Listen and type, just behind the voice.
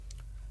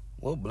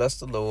Well, bless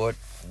the Lord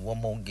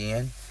one more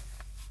again.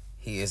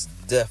 He is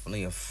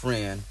definitely a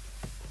friend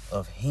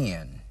of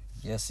Hen.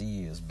 Yes,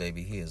 he is,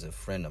 baby. He is a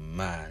friend of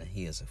mine.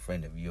 He is a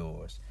friend of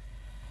yours.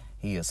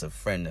 He is a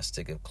friend that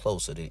sticketh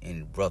closer than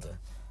any brother.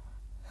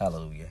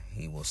 Hallelujah.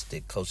 He will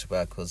stick closer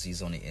by because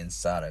he's on the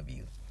inside of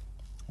you,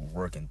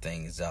 working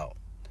things out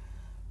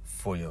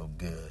for your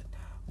good.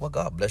 Well,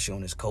 God bless you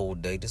on this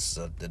cold day. This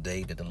is the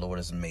day that the Lord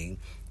has made,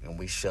 and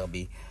we shall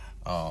be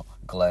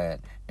glad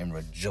and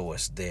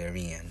rejoice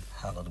therein.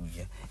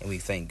 Hallelujah. And we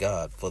thank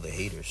God for the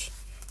haters.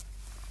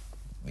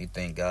 We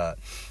thank God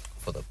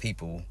for the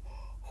people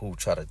who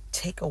try to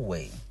take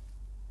away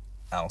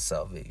our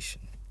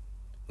salvation.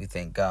 We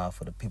thank God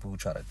for the people who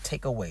try to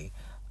take away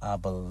our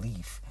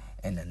belief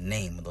in the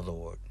name of the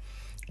Lord.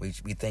 We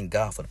thank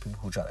God for the people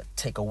who try to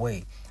take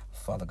away,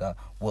 Father God,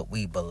 what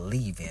we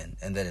believe in,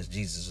 and that is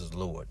Jesus is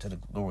Lord, to the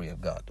glory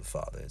of God the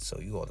Father. And so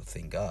you ought to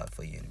thank God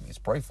for your enemies.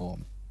 Pray for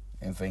them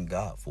and thank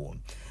God for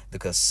them.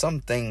 Because some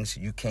things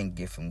you can't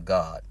get from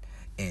God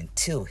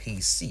until he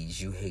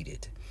sees you hate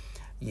it.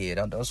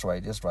 Yeah, that's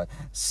right. That's right.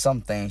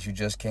 Some things you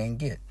just can't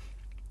get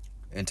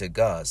until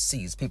God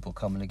sees people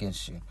coming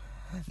against you.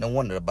 No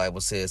wonder the Bible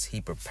says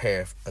he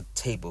prepared a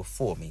table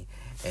for me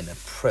in the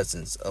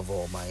presence of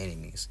all my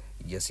enemies.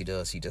 Yes, he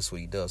does. That's what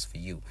he does for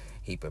you.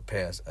 He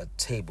prepares a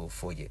table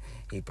for you.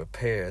 He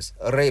prepares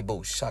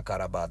Rebo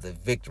Shakaraba, the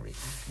victory.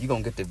 You're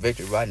going to get the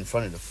victory right in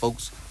front of the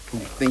folks who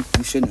think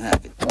you shouldn't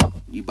have it.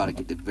 You about to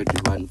get the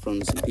victory right in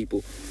front of some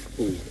people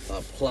who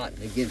are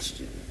plotting against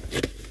you.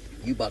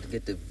 You about to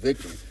get the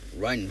victory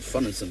right in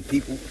front of some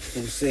people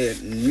who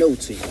said no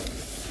to you.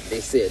 They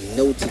said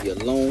no to your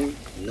loan,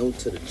 no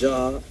to the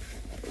job.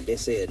 They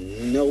said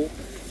no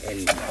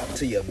and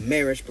to your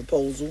marriage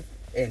proposal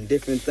and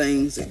different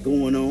things that's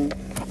going on.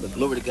 But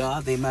glory to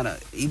God, they might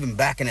have, even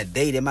back in the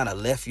day, they might have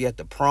left you at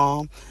the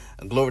prom.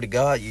 And glory to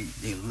God, you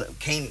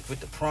came with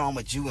the prom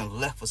with you and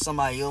left for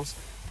somebody else.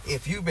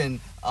 If you've been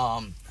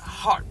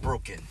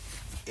heartbroken,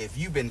 if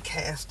you've been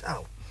cast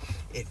out,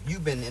 if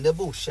you've been in the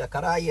bush, in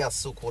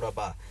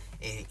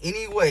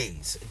any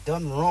ways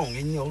done wrong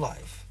in your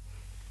life,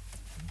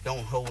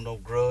 don't hold no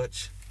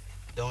grudge.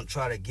 Don't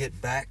try to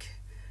get back.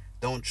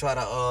 Don't try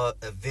to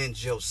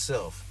avenge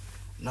yourself.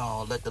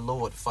 No, let the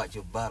Lord fight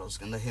your battles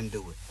and let him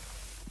do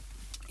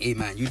it.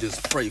 Amen. You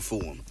just pray for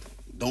them.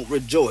 Don't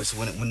rejoice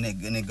when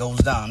it goes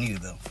down either,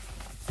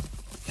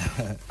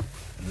 though.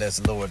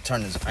 Unless the Lord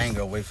turn his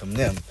anger away from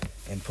them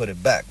and put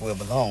it back where it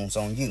belongs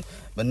on you.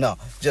 But no,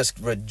 just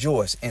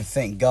rejoice and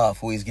thank God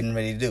for what he's getting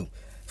ready to do.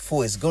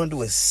 For he's going to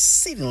do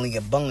exceedingly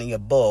abundantly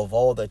above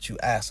all that you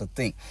ask or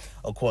think,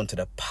 according to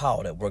the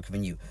power that worketh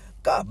in you.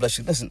 God bless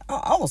you. Listen,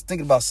 I was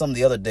thinking about something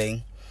the other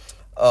day.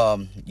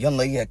 Young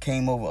lady that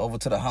came over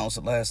to the house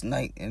last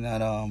night and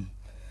I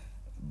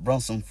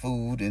brought some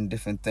food and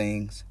different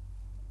things.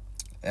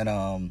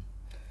 And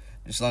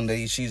this young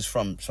lady, she's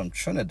from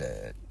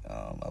Trinidad,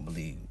 I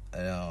believe.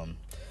 And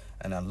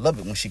I love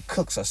it when she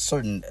cooks a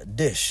certain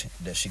dish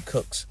that she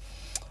cooks.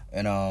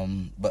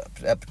 And but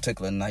that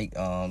particular night,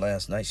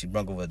 last night, she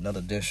brought over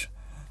another dish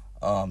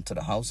to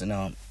the house,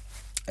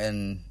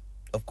 and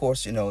of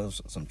course, it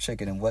was some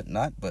chicken and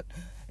whatnot, but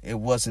it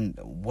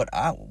wasn't what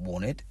I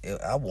wanted.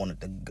 I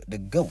wanted the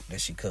goat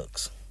that she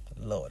cooks.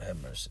 Lord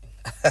have mercy.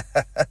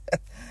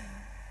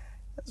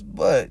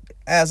 But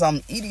as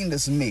I'm eating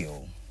this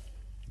meal,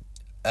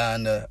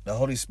 and the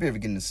Holy Spirit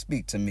began to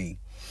speak to me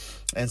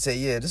and say,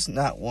 yeah, this is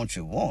not what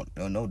you want,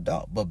 no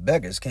doubt, but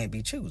beggars can't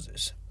be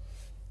choosers.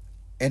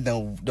 And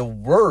the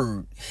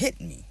word hit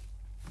me.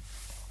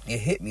 It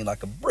hit me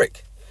like a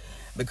brick.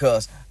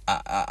 Because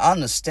I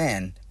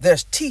understand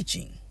there's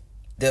teaching.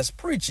 There's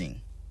preaching.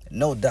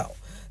 No doubt.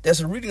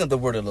 There's a reading of the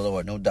word of the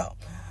Lord. No doubt.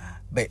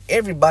 But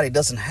everybody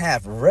doesn't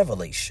have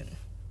revelation.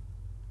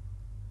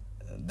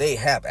 They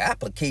have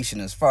application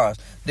as far as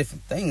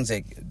different things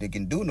they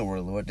can do in the word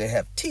of the Lord. They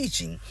have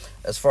teaching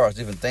as far as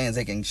different things.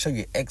 They can show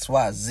you X,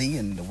 Y, Z,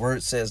 and the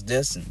word says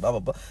this and blah, blah,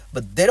 blah.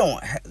 But they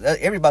don't.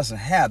 Everybody doesn't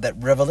have that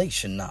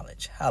revelation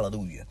knowledge.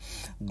 Hallelujah.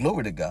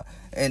 Glory to God.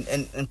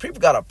 And people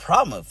got a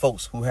problem with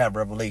folks who have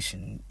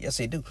revelation. Yes,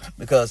 they do.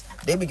 Because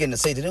they begin to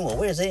say to them, well,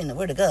 where's it in the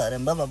word of God?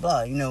 And blah, blah,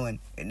 blah. And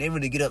they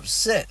really get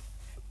upset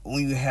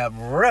when you have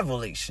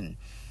revelation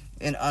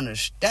and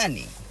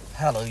understanding,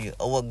 hallelujah,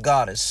 of what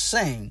God is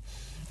saying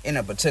in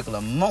a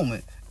particular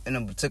moment, in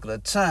a particular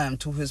time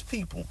to his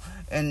people.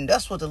 And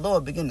that's what the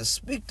Lord began to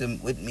speak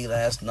with me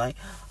last night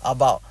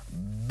about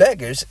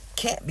beggars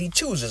can't be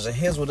choosers. And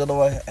here's what the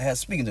Lord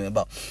has speaking to me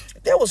about.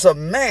 There was a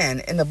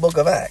man in the book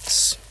of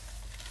Acts.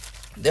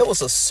 There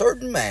was a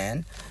certain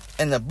man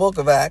in the book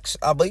of Acts,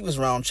 I believe it's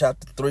around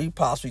chapter 3,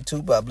 possibly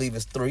 2, but I believe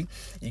it's 3.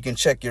 You can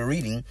check your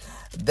reading.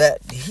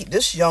 That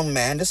this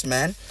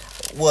man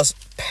was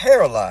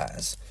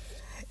paralyzed.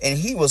 And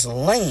he was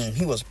lame.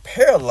 He was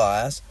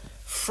paralyzed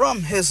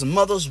from his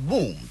mother's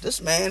womb.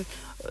 This man,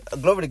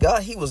 glory to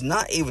God, he was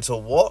not able to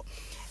walk,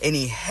 and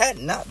he had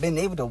not been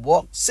able to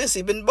walk since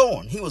he'd been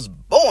born. He was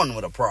born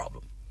with a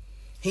problem.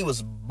 He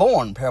was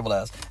born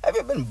paralyzed. Have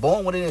you ever been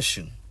born with an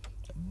issue?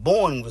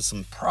 born with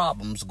some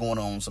problems going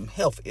on, some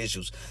health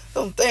issues.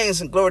 Some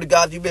things, and glory to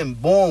God, you've been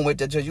born with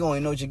that you don't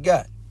even know what you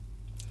got.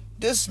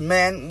 This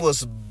man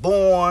was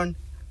born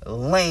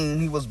lame.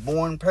 He was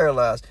born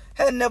paralyzed.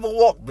 Had never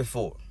walked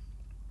before.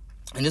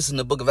 And this is in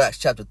the book of Acts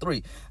chapter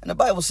 3. And the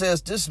Bible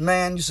says this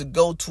man used to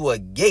go to a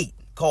gate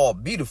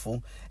called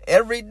Beautiful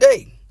every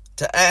day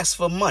to ask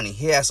for money.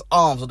 He asked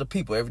alms of the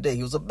people every day.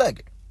 He was a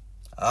beggar.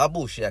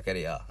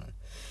 And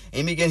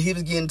he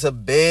began to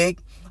beg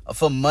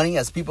for money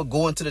as people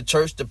go into the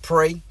church to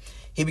pray.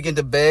 He began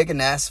to beg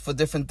and ask for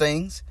different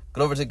things.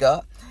 Glory to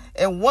God.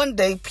 And one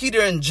day,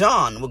 Peter and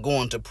John were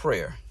going to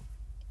prayer.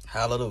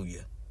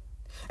 Hallelujah.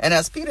 And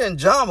as Peter and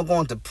John were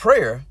going to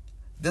prayer,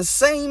 the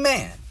same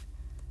man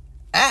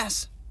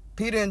asked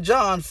Peter and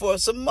John for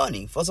some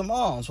money, for some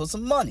alms, for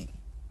some money.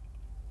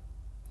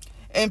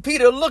 And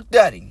Peter looked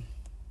at him.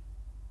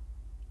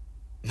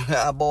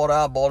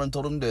 eyeball and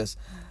told him this.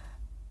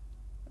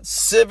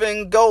 Silver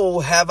and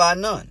gold have I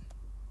none,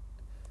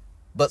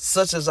 but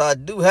such as I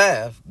do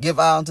have, give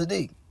I unto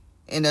thee.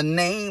 In the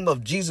name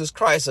of Jesus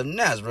Christ of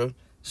Nazareth,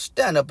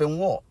 stand up and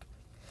walk.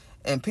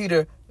 And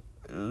Peter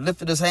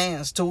lifted his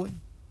hands to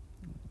him.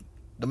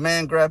 The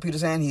man grabbed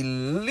Peter's hand. He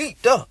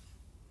leaped up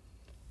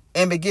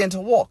and began to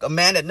walk. A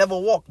man that never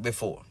walked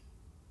before.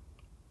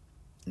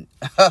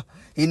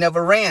 He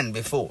never ran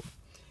before.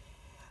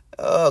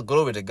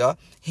 Glory to God.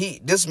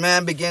 This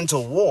man began to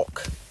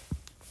walk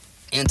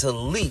and to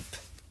leap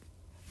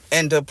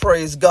and to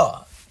praise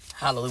God.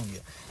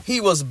 Hallelujah. He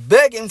was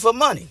begging for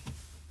money,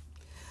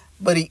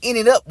 but he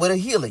ended up with a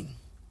healing.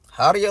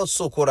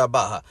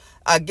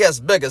 I guess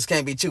beggars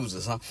can't be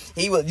choosers, huh?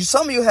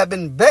 Some of you have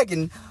been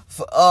begging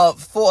for a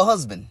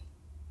husband,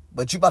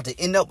 but you're about to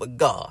end up with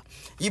God.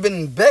 You've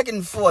been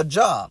begging for a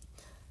job,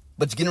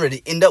 but you're getting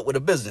ready to end up with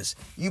a business.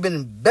 You've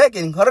been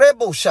begging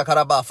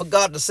for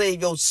God to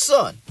save your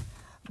son,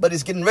 but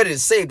he's getting ready to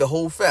save the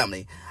whole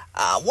family.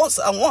 Once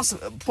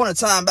upon a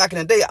time back in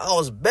the day, I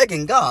was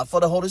begging God for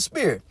the Holy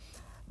Spirit.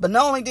 But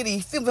not only did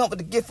he fill me up with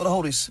the gift of the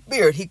Holy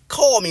Spirit, he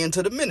called me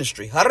into the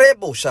ministry.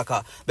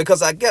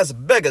 Because I guess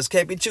beggars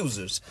can't be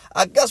choosers.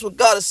 I guess what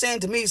God is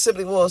saying to me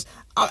simply was,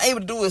 I'm able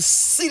to do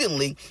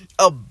exceedingly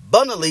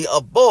abundantly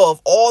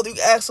above all you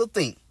ask or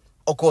think,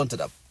 according to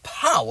the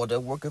power that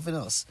worketh in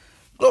us.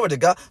 Glory to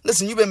God.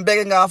 Listen, you've been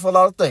begging God for a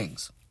lot of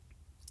things.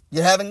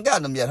 You haven't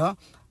gotten them yet, huh?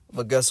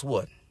 But guess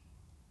what?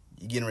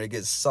 You're getting ready to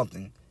get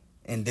something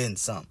and then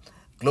some.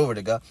 Glory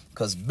to God.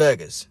 Because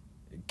beggars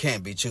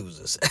can't be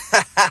choosers.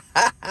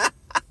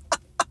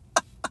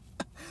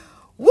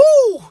 Woo!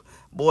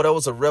 Boy, that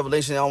was a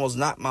revelation that almost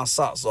knocked my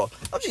socks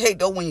off. Don't you hate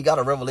though when you got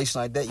a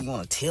revelation like that, you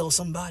want to tell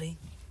somebody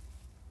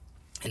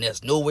and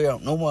there's no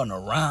one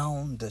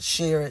around to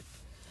share it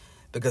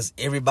because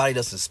everybody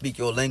doesn't speak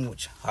your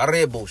language?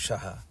 Hallelujah.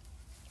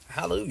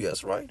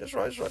 That's right.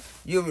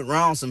 You're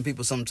around some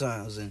people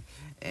sometimes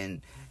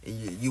and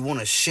you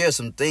want to share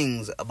some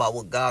things about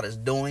what God is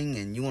doing,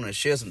 and you want to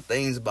share some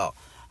things about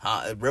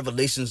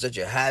revelations that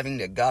you're having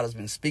that God has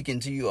been speaking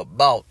to you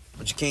about,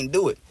 but you can't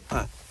do it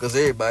because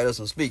everybody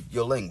doesn't speak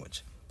your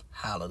language.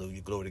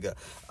 Hallelujah. Glory to God.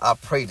 I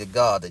pray to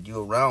God that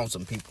you're around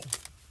some people,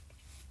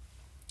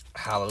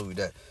 hallelujah,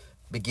 that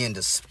begin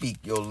to speak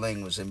your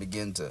language and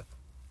begin to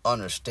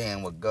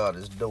understand what God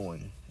is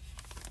doing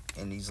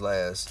in these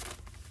last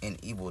and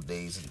evil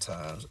days and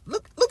times.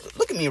 Look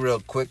at me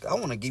real quick. I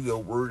want to give you a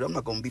word. I'm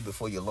not going to be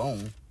before you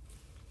long.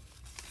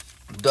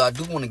 I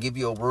do want to give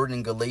you a word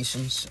in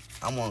Galatians.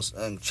 I'm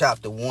on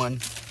chapter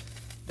 1.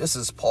 This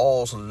is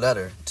Paul's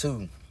letter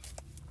to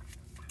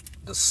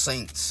the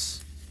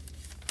saints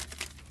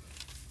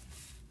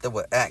that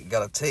were at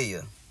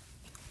Galatia.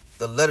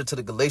 The letter to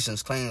the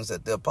Galatians claims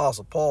that the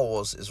Apostle Paul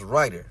was his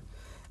writer,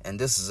 and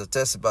this is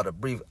attested by the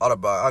brief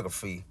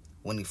autobiography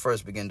when he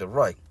first began to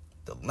write.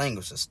 The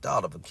language, the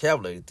style, the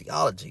vocabulary, the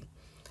theology.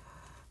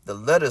 The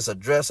letter is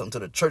addressed unto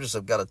the churches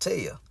of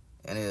Galatia,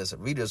 and his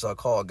readers are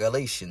called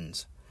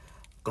Galatians.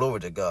 Glory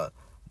to God.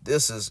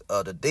 This is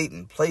the date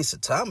and place, the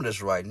time of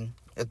this writing.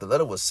 If the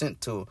letter was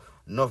sent to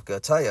North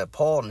Galatia,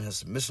 Paul and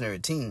his missionary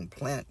team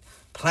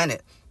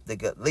planted the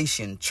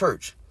Galatian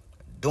church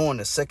during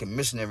the second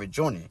missionary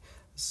journey.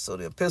 So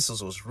the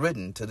epistles was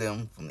written to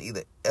them from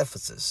either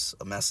Ephesus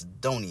or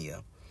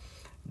Macedonia.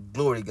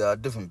 Glory to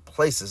God, different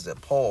places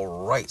that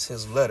Paul writes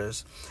his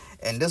letters.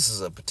 And this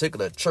is a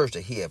particular church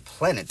that he had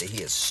planted, that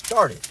he had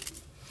started.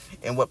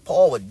 And what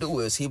Paul would do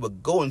is he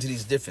would go into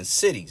these different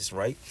cities,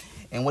 right?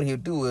 And what he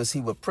would do is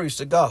he would preach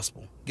the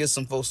gospel, get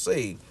some folks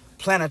saved,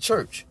 plant a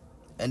church,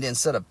 and then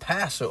set a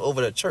pastor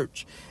over the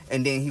church.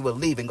 And then he would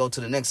leave and go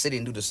to the next city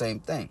and do the same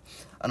thing.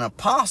 An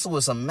apostle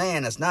is a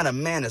man that's not a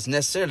man that's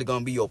necessarily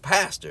going to be your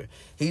pastor.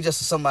 He's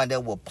just somebody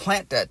that will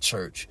plant that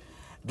church.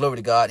 Glory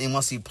to God. And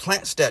once he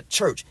plants that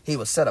church, he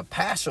will set a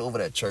pastor over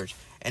that church.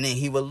 And then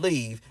he will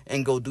leave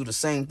and go do the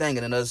same thing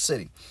in another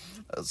city.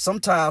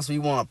 Sometimes we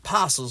want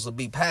apostles to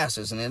be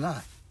pastors, and they're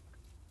not.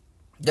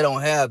 They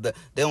don't have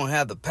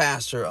the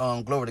pastor,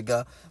 glory to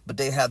God, but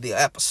they have the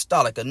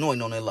apostolic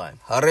anointing on their life.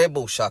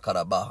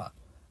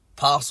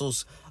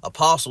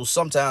 Apostles,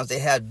 sometimes they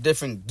have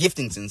different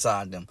giftings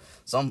inside them.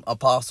 Some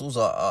apostles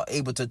are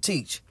able to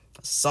teach.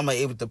 Some are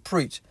able to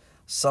preach.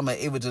 Some are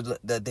able to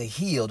they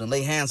heal and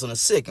lay hands on the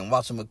sick and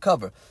watch them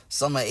recover.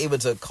 Some are able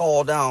to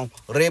call down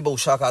Rebo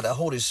Shaka, the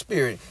Holy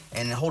Spirit,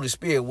 and the Holy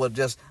Spirit will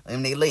just,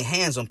 and they lay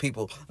hands on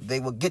people, they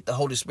will get the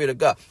Holy Spirit of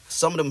God.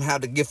 Some of them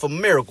have the gift for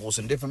miracles,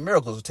 and different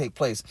miracles will take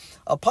place.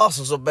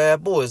 Apostles are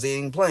bad boys, they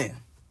ain't playing.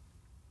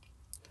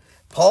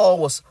 Paul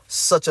was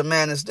such a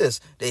man as this,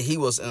 that he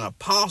was an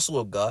apostle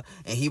of God,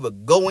 and he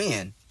would go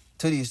in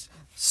to these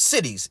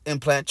cities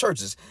and plant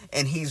churches.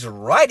 And he's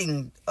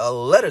writing a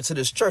letter to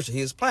this church that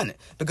he has planted.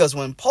 Because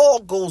when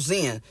Paul goes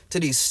in to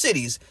these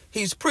cities,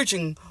 he's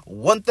preaching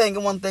one thing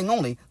and one thing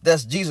only.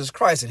 That's Jesus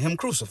Christ and him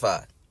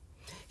crucified.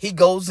 He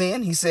goes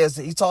in, he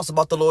talks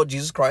about the Lord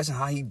Jesus Christ and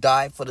how he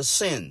died for the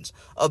sins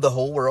of the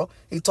whole world.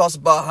 He talks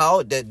about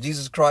how that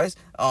Jesus Christ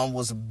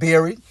was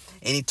buried.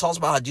 And he talks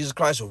about how Jesus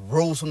Christ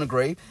rose from the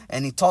grave.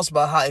 And he talks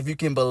about how if you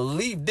can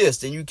believe this,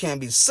 then you can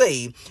be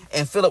saved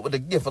and fill up with the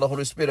gift of the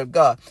Holy Spirit of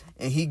God.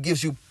 And he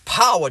gives you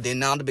power then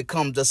now to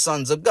become the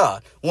sons of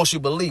God once you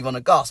believe on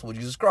the gospel of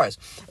Jesus Christ.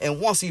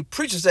 And once he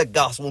preaches that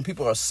gospel, when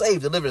people are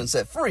saved, delivered, and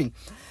set free,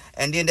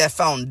 and then that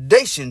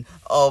foundation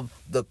of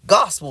the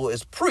gospel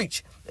is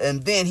preached,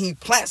 and then he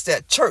plants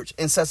that church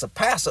and sets a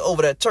pastor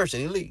over that church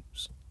and he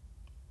leaves.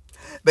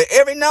 But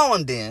every now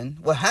and then,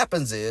 what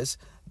happens is,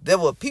 there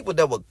were people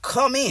that would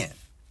come in,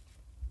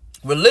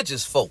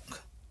 religious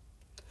folk,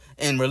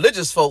 and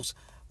religious folks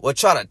would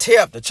try to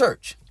tear up the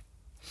church.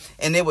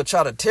 And they would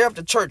try to tear up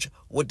the church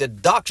with the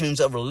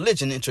doctrines of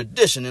religion and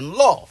tradition and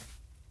law.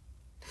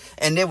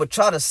 And they would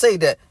try to say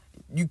that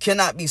you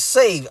cannot be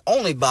saved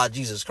only by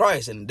Jesus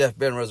Christ and death,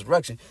 burial, and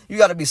resurrection. You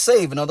got to be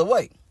saved another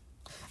way.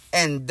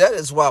 And that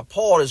is why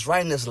Paul is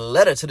writing this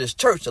letter to this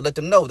church to let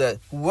them know that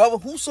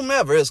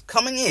whosoever is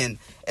coming in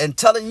and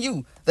telling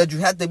you that you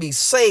have to be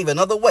saved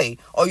another way,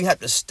 or you have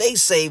to stay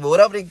saved, or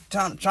whatever they're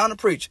trying to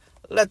preach,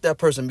 let that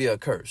person be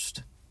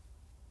accursed.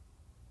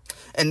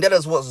 And that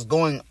is what's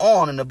going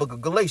on in the book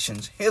of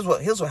Galatians. Here's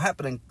what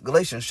happened in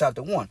Galatians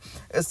chapter 1.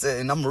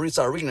 And I'm going to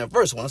start reading at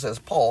verse 1. It says,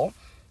 Paul,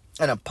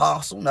 an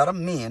apostle, not of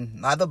men,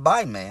 neither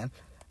by man,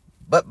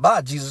 but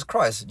by Jesus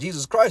Christ.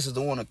 Jesus Christ is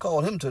the one that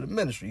called him to the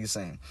ministry, he's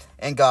saying.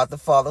 And God the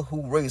Father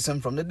who raised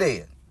him from the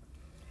dead.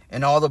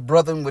 And all the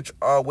brethren which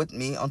are with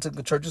me unto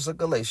the churches of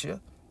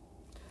Galatia.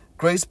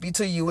 Grace be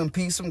to you and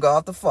peace from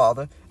God the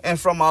Father and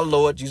from our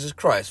Lord Jesus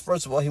Christ.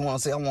 First of all, he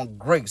wants to say, I want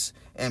grace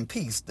and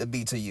peace to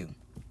be to you.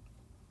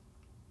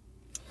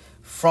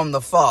 From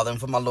the Father and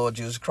from our Lord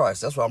Jesus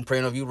Christ. That's why I'm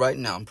praying of you right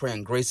now. I'm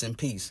praying grace and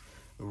peace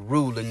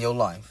rule in your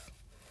life.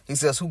 He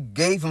says, who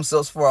gave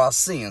himself for our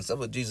sins. That's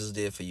what Jesus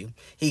did for you.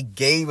 He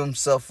gave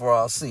himself for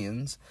our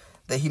sins,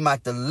 that he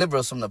might deliver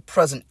us from the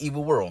present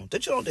evil world.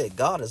 Did you know that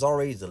God has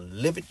already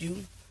delivered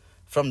you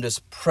from this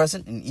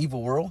present and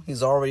evil world?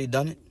 He's already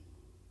done it.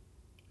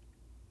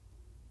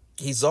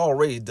 He's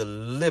already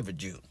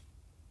delivered you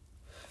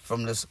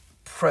from this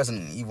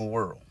present and evil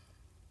world.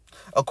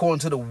 According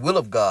to the will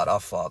of God, our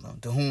Father,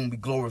 to whom be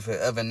glory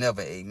forever and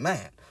ever.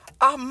 Amen.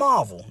 I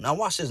marvel. Now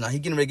watch this. Now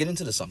he's getting ready to get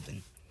into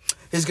something.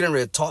 He's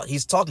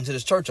talking to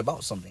this church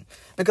about something.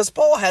 Because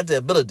Paul had the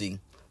ability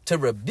to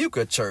rebuke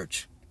a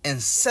church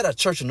and set a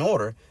church in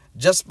order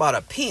just by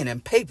the pen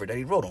and paper that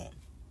he wrote on.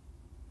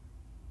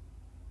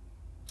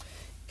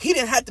 He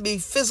didn't have to be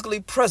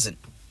physically present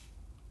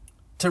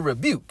to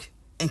rebuke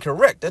and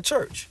correct the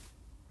church.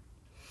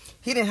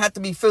 He didn't have to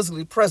be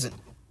physically present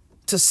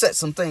to set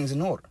some things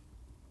in order.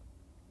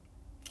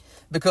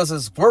 Because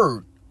his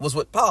word was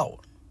with power.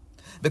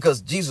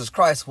 Because Jesus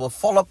Christ will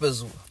follow up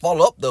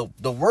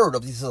the word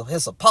of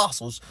his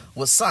apostles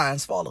with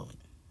signs following.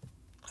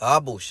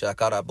 And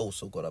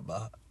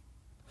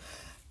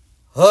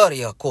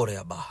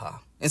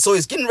so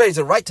he's getting ready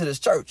to write to this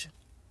church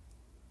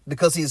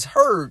because he's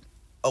heard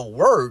a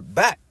word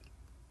back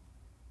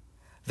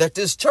that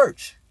this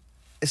church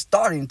is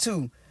starting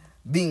to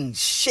being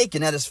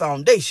shaken at its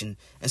foundation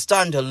and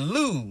starting to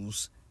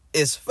lose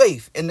its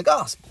faith in the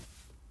gospel.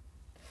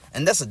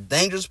 And that's a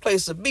dangerous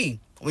place to be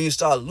when you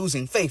start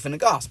losing faith in the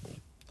gospel.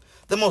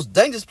 The most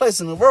dangerous place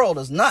in the world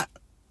is not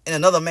in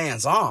another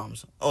man's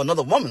arms or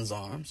another woman's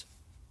arms.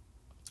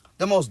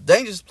 The most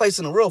dangerous place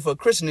in the world for a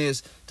Christian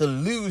is to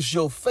lose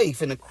your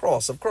faith in the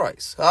cross of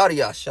Christ.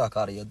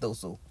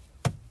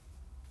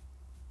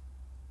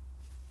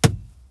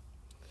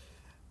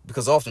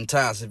 Because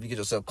oftentimes if you get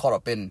yourself caught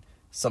up in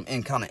some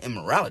kind of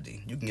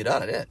immorality, you can get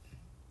out of that.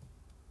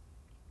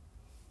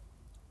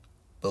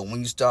 But when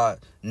you start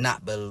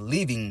not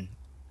believing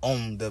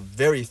on the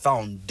very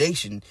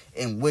foundation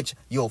in which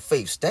your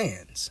faith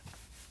stands,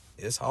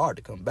 it's hard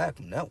to come back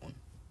from that one.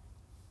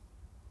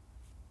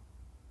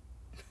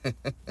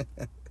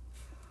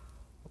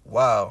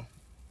 Wow.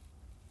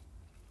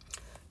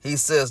 He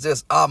says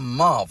this, I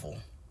marvel.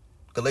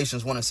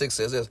 Galatians 1:6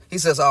 says this. He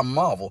says, I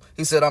marvel.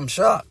 He said, I'm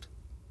shocked.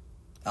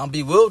 I'm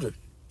bewildered.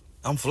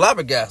 I'm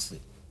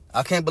flabbergasted.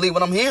 I can't believe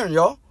what I'm hearing,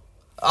 y'all.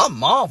 I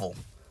marvel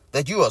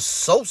that you are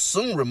so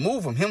soon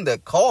removed from him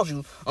that calls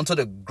you unto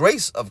the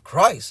grace of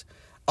Christ,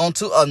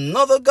 unto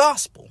another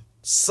gospel,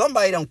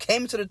 Somebody done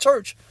came into the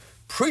church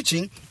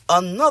preaching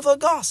another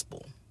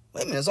gospel.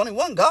 Wait a minute, there's only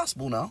one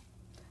gospel now.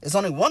 There's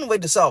only one way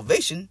to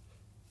salvation.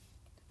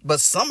 But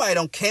somebody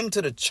done came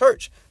to the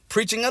church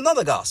preaching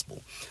another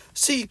gospel.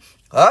 See,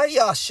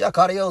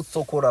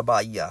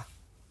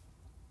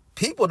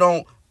 people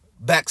don't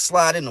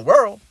backslide in the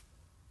world.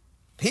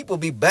 People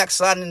be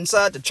backsliding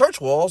inside the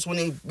church walls when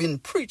they've been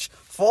preached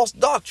false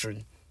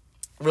doctrine,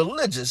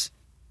 religious,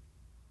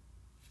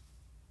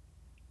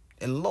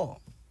 and law.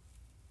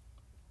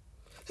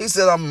 He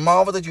said, I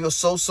marvel that you are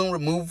so soon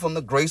removed from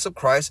the grace of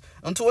Christ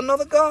unto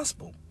another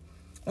gospel,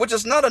 which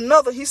is not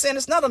another. He's saying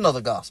it's not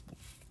another gospel.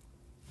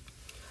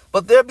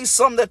 But there be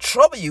some that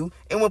trouble you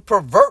and will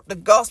pervert the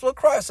gospel of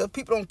Christ. So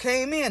people don't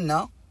came in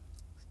now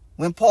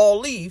when Paul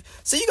leave.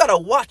 So you got to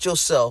watch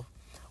yourself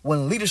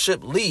when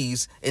leadership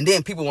leaves and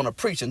then people want to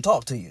preach and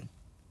talk to you.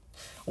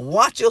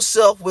 Watch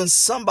yourself when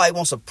somebody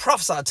wants to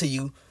prophesy to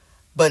you,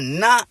 but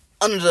not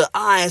under the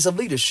eyes of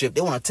leadership. They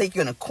want to take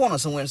you in a corner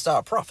somewhere and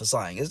start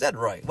prophesying. Is that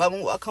right?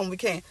 Why come we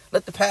can't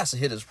let the pastor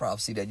hear this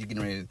prophecy that you're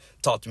getting ready to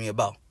talk to me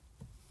about?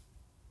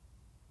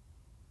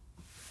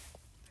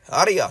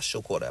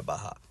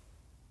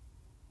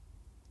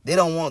 They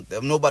don't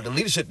want nobody, the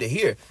leadership, to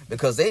hear,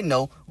 because they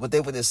know what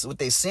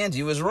they send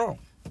you is wrong.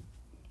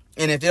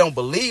 And if they don't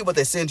believe what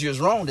they send you is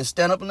wrong, then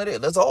stand up and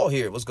let's all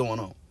hear what's going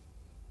on.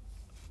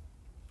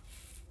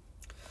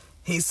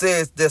 He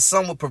says that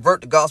some will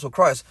pervert the gospel of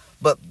Christ.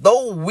 But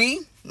though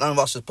we, now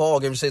watch this, Paul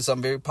going to say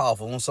something very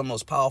powerful. One of some of the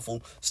most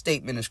powerful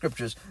statement in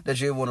scriptures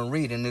that you want to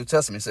read in the New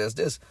Testament says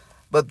this.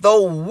 But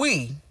though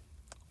we,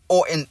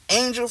 or an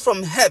angel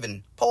from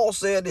heaven, Paul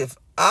said, if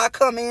I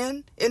come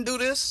in and do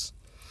this,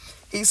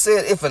 he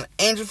said, if an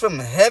angel from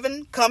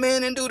heaven come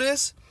in and do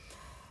this,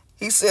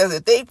 he says,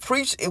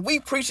 if we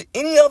preach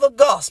any other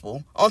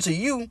gospel unto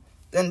you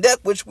than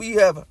that which we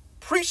have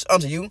preached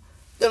unto you,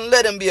 then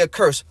let him be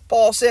accursed.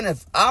 Paul said,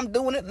 if I'm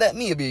doing it, let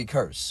me be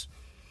accursed.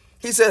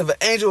 He said, if an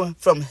angel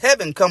from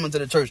heaven come into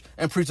the church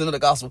and preach another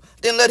gospel,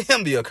 then let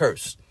him be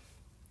accursed.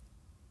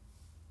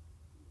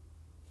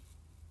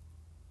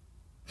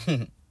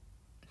 This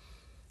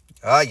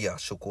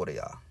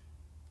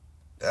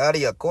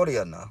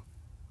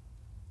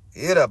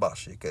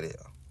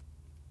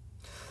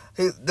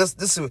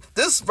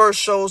verse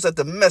shows that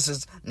the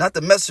message, not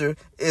the messenger,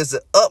 is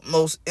the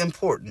utmost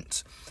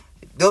importance.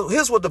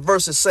 Here's what the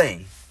verse is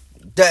saying.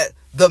 That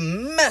the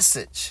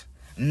message,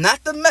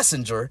 not the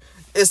messenger,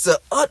 is the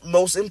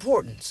utmost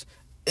importance.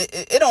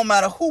 It don't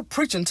matter who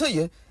preaching to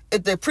you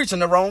if they're preaching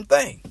the wrong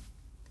thing.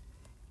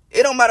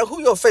 It don't matter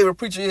who your favorite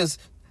preacher is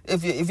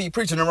if he's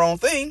preaching the wrong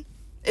thing.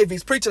 If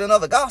he's preaching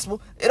another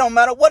gospel, it don't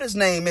matter what his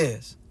name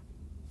is.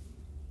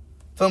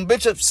 From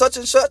Bishop such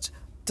and such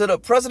to the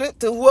president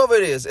to whoever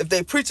it is, if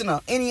they're preaching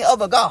any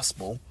other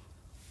gospel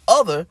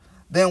other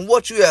than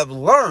what you have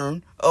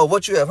learned or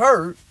what you have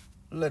heard,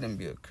 let him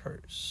be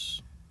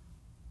accursed.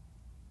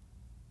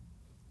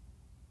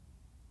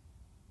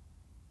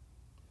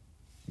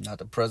 Not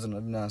the president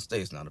of the United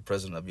States, not the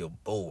president of your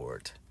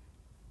board,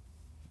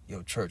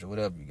 your church, or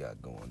whatever you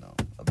got going on,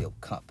 of your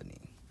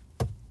company.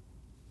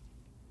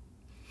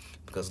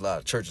 Because a lot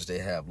of churches, they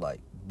have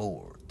like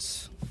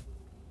boards.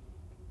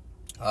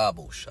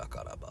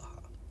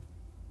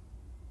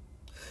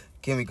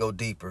 Can we go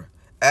deeper?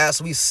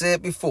 As we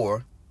said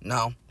before,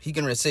 now he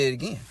can say it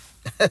again.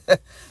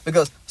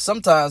 Because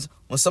sometimes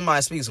when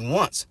somebody speaks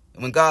once,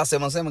 when God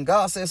says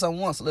something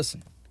once,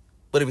 listen.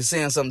 But if he's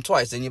saying something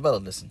twice, then you better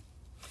listen.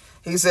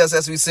 He says,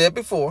 as we said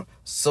before,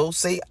 so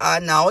say I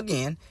now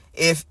again,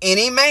 if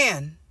any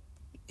man,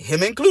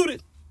 him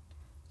included,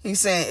 he's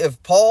saying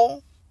if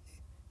Paul,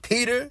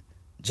 Peter,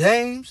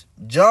 James,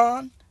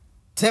 John,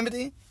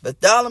 Timothy,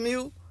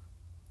 Bartholomew,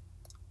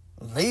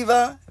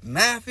 Levi,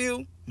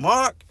 Matthew,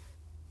 Mark.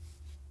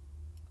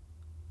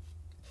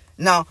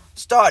 Now,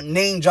 start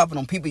name dropping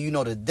on people you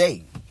know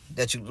today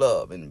that you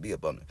love and be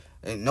up on it.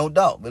 And no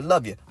doubt, we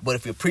love you. But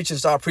if you're preaching,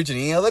 start preaching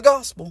any other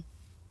gospel.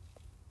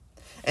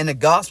 And the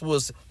gospel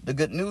is the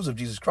good news of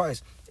Jesus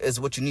Christ, is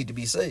what you need to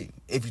be saved.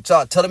 If you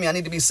start telling me I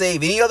need to be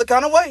saved any other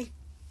kind of way,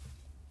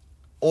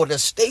 or to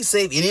stay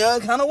saved any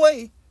other kind of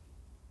way,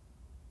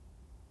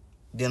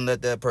 then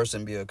let that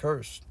person be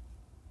accursed.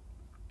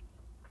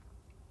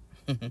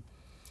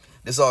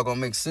 This all going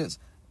to make sense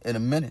in a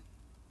minute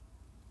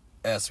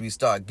as we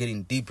start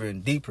getting deeper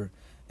and deeper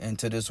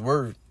into this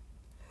word.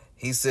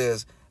 He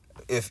says,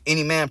 if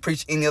any man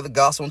preach any other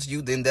gospel unto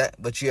you than that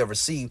which you have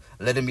received,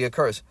 let him be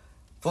accursed.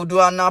 For do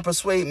I not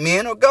persuade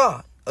men or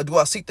God? Or do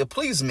I seek to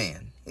please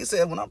men? He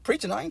said, when I'm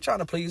preaching, I ain't trying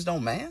to please no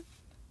man.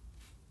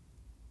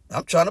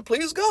 I'm trying to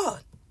please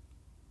God.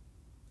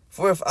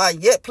 For if I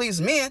yet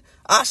please men,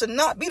 I should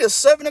not be the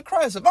servant of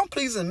Christ. If I'm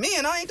pleasing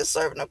men, I ain't the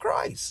servant of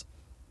Christ.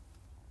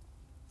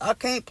 I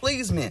can't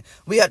please men.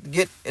 We have to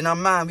get in our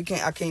mind,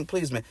 I can't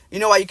please men. You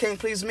know why you can't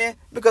please men?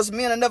 Because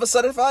men are never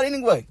satisfied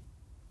anyway.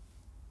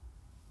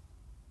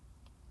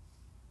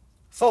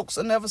 Folks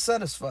are never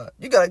satisfied.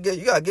 You gotta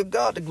give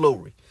God the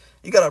glory.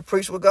 You got to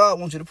preach what God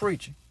wants you to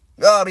preach.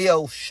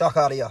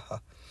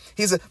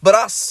 He said, but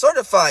I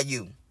certify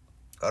you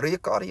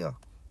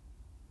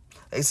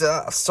He said,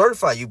 I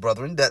certify you,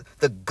 brethren, that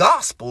the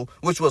gospel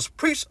which was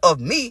preached of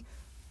me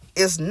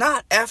is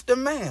not after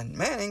man.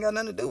 Man ain't got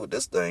nothing to do with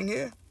this thing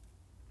here.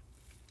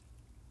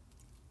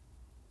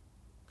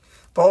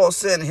 Paul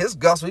said in his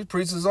gospel, he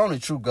preaches his only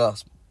true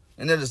gospel.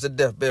 And that is the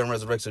death, burial, and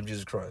resurrection of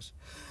Jesus Christ.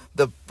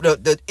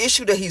 The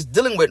issue that he's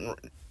dealing with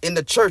in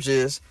the church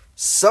is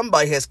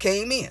somebody has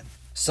came in.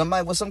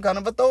 Somebody with some kind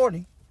of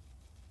authority.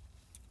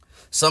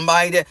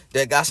 Somebody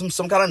that got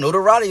some kind of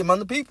notoriety among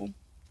the people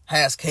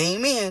has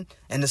came in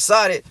and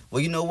decided,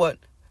 well, you know what?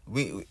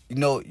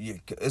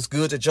 It's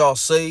good that y'all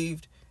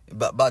saved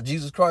by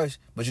Jesus Christ,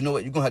 but you know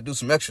what? You're going to have to do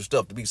some extra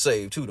stuff to be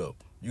saved too, though.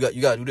 You got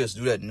to do this,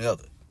 do that, and the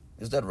other.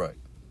 Is that right?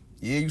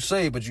 Yeah, you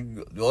saved, but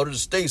in order to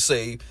stay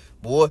saved,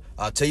 boy,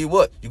 I'll tell you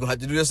what, you're going to have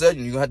to do this, that,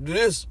 and you're going to have to do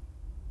this.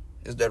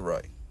 Is that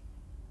right?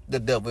 The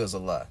devil is a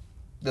lie.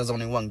 There's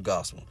only one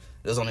gospel.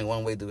 There's only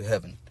one way to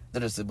heaven.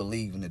 That is to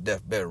believe in the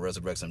death, burial,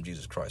 resurrection of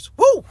Jesus Christ.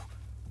 Woo!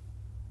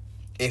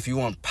 If you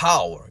want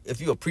power, if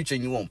you're a preacher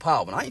and you want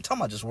power, and I ain't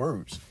talking about just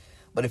words,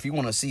 but if you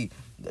want to see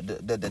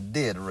the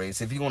dead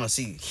raised, if you want to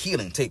see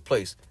healing take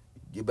place,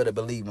 you better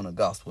believe in the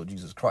gospel of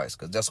Jesus Christ,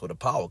 because that's where the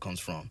power comes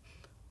from.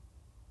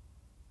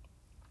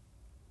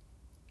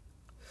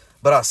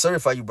 But I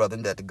certify you,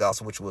 brethren, that the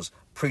gospel which was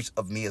preached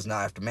of me is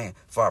not after man.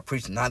 For I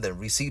preached neither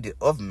received it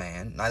of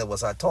man, neither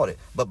was I taught it,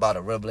 but by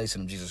the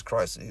revelation of Jesus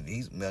Christ.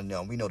 We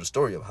know the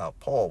story of how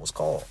Paul was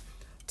called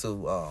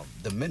to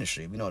the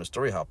ministry. We know the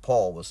story of how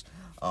Paul was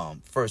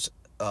first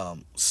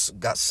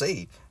got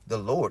saved. The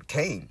Lord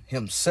came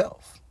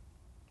himself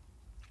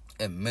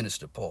and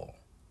ministered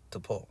to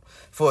Paul.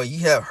 For ye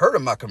have heard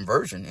of my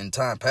conversion in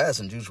time past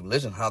in Jewish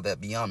religion, how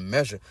that beyond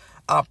measure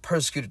I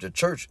persecuted the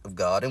church of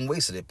God and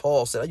wasted it.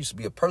 Paul said, I used to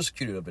be a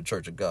persecutor of the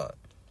church of God.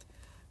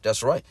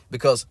 That's right.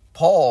 Because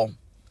Paul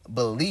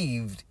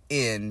believed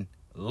in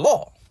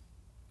law.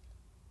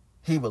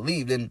 He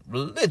believed in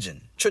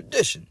religion,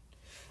 tradition.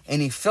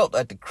 And he felt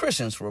that the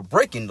Christians were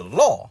breaking the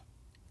law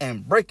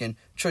and breaking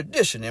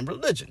tradition and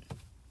religion.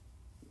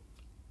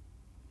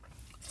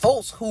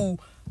 Folks who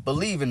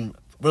believe in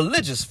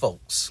religious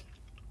folks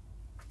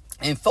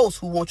and folks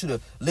who want you to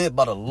live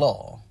by the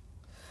law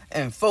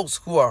and folks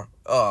who are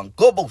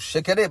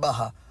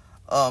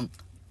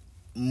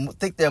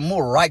think they're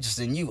more righteous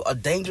than you are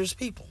dangerous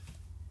people,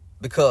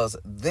 because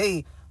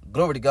they,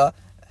 glory to God,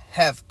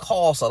 have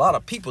caused a lot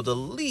of people to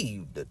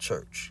leave the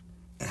church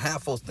and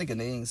have folks thinking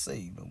they ain't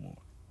saved no more.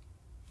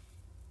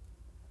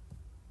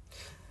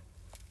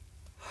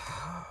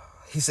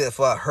 He said,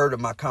 for I heard of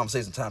my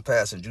conversation time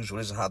past in Jewish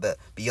religion, how that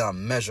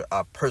beyond measure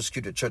I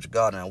persecuted the church of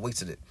God and I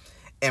wasted it,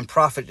 and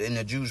profited in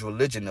the Jewish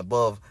religion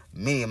above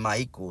many of my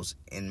equals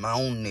in my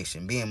own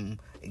nation, being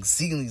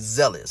exceedingly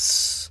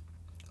zealous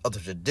of the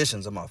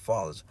traditions of my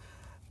fathers.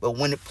 But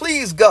when it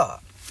pleased God,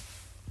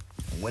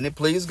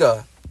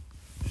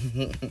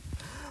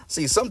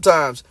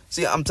 sometimes,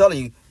 I'm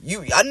telling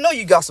you, I know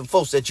you got some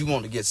folks that you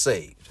want to get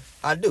saved.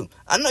 I do.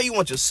 I know you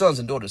want your sons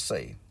and daughters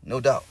saved,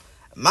 no doubt.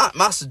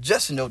 My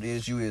suggestion, though,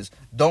 is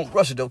don't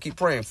rush it, don't keep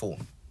praying for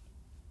them.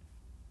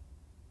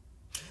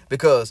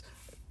 Because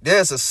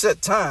there's a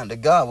set time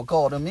that God will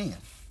call them in.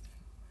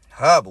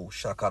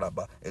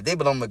 If they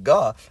belong to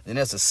God, then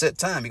there's a set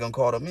time He's going to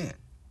call them in.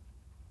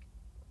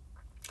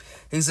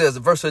 He says,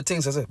 in verse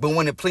 15, says, but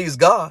when it pleased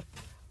God,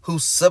 who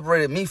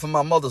separated me from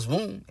my mother's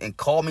womb and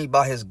called me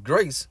by his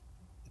grace.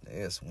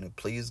 Yes, when it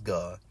pleased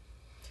God.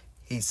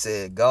 He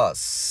said, God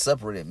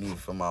separated me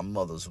from my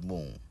mother's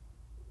womb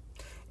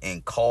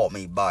and called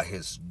me by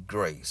his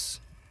grace.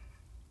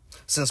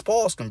 Since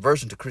Paul's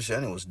conversion to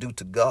Christianity was due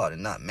to God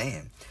and not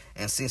man,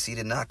 and since he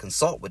did not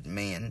consult with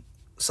man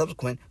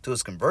subsequent to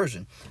his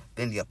conversion,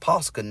 then the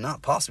apostle could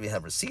not possibly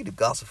have received the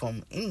gospel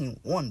from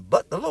anyone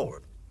but the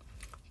Lord.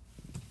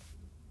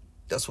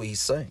 That's what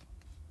he's saying.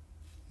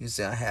 He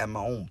said, I had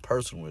my own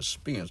personal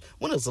experience.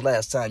 When was the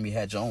last time you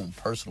had your own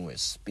personal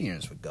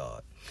experience with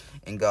God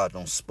and God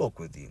don't spoke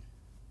with you?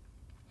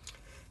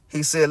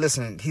 He said,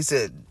 listen,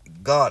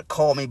 God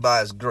called me by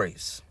his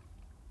grace.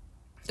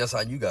 That's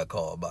how you got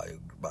called, by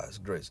his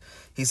grace.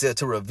 He said,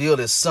 to reveal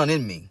his son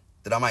in me,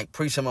 that I might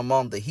preach him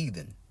among the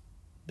heathen,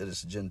 that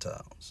is the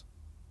Gentiles.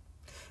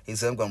 He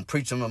said, I'm going to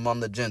preach him among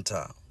the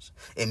Gentiles.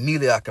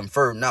 Immediately I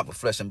conferred not with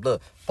flesh and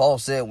blood. Paul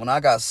said, when I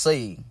got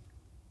saved,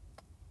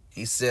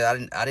 he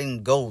said, I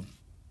didn't go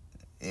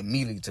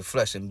immediately to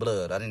flesh and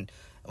blood.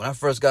 When I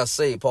first got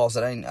saved, Paul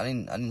said, I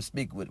didn't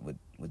speak with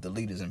the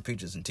leaders and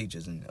preachers and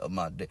teachers of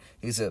my day.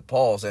 He said,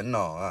 Paul said, no,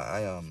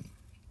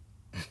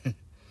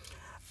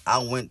 I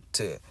went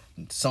to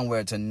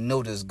somewhere to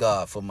know this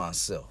God for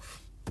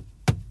myself.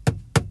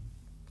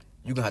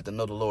 You're going to have to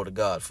know the Lord of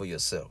God for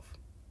yourself.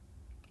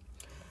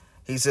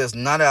 He says,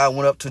 not that I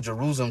went up to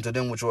Jerusalem to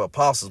them which were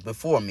apostles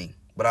before me,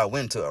 but I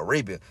went to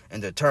Arabia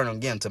and to turn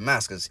again to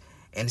Damascus.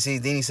 And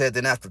then he said,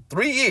 then after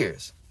 3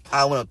 years,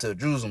 I went up to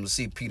Jerusalem to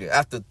see Peter.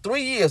 After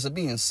 3 years of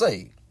being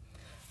saved,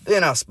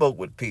 then I spoke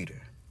with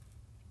Peter.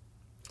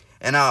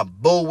 And I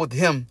abode with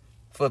him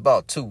for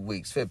about 2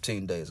 weeks,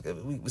 15 days.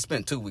 We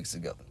spent 2 weeks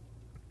together.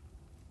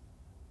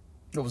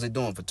 What was he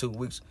doing for 2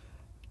 weeks?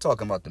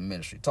 Talking about the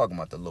ministry, talking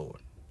about the Lord.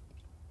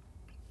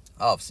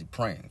 Obviously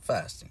praying,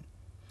 fasting.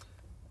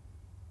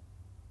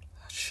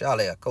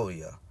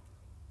 Shaleakoya.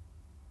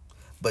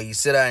 But he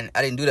said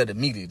I didn't do that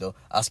immediately though.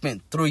 I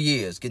spent 3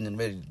 years getting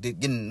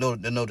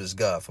to know this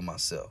God for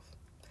myself.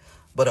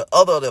 But the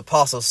other of the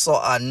apostles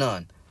saw I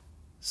none,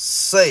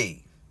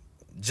 save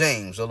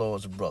James, the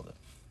Lord's brother.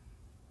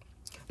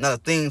 Now the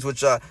things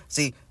which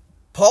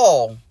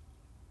Paul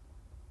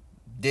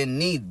didn't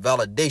need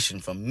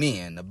validation from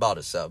men about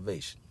his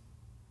salvation.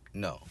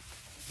 No.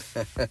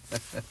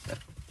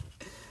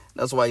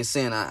 That's why he's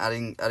saying I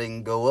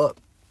didn't go up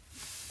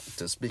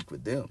to speak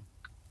with them.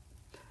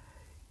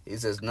 He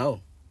says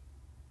no.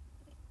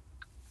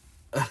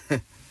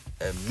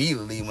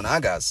 Immediately when I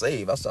got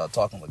saved, I started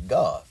talking with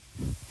God.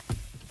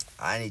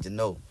 I need to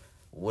know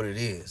what it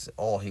is,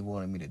 all he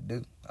wanted me to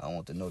do. I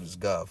want to know this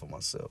God for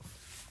myself.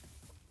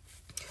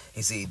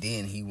 He said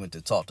then he went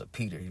to talk to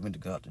Peter. He went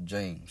to talk to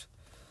James.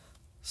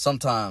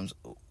 Sometimes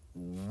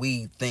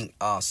we think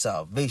our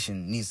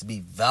salvation needs to be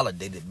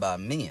validated by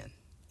men.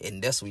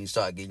 And that's when you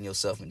start getting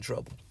yourself in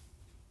trouble.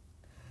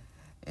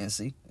 And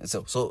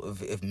so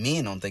if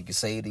men don't think you're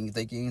saved, then you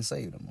think you ain't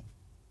saved no more.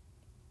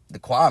 The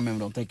choir member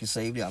don't think you're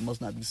saved. Yeah, I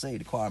must not be saved.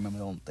 The choir member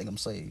don't think I'm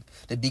saved.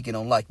 The deacon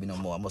don't like me no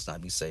more. I must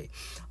not be saved.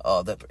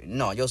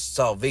 No, your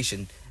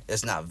salvation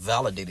is not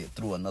validated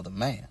through another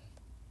man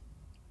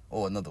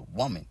or another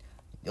woman.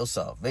 Your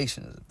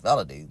salvation is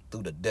validated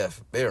through the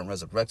death, burial, and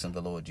resurrection of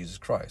the Lord Jesus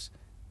Christ.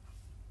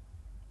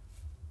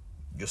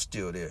 You're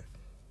still there.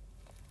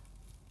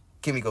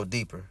 Can we go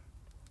deeper?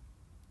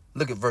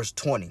 Look at verse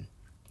 20.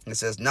 It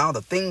says, now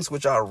the things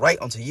which I write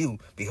unto you,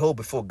 behold,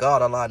 before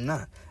God I lie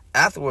not.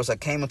 Afterwards I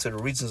came into the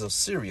regions of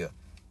Syria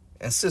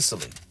and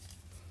Sicily,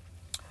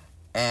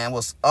 and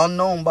was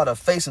unknown by the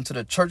face unto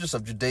the churches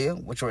of Judea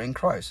which were in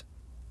Christ.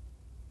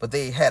 But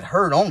they had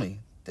heard only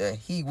that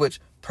he which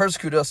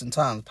persecuted us in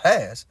times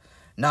past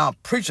now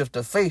preacheth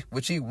the faith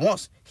which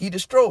he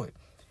destroyed.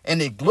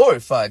 And they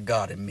glorified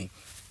God in me.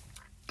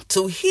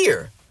 To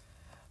hear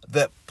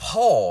that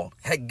Paul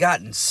had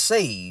gotten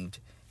saved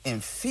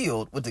and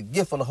filled with the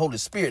gift of the Holy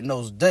Spirit in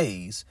those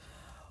days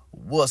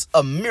was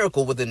a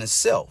miracle within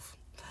itself.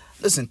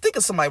 Listen, think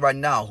of somebody right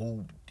now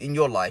who in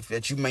your life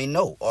that you may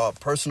know, or a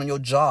person on your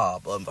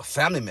job, or a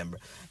family member,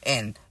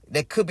 and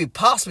that could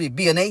possibly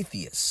be an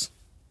atheist.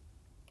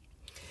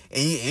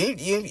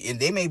 And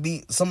they may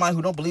be somebody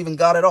who don't believe in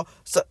God at all.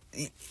 So,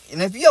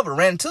 and if you ever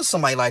ran into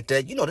somebody like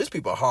that, you know these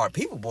people are hard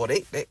people, boy.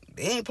 They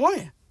ain't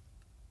playing.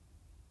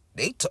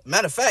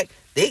 Matter of fact,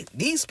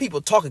 these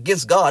people talk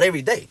against God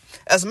every day.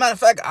 As a matter of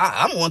fact,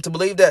 I'm one to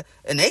believe that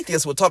an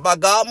atheist will talk about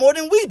God more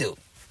than we do.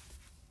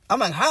 I'm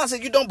like, how is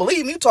it you don't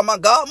believe me? You talking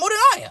about God more than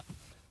I am.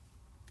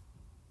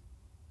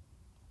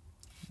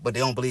 But they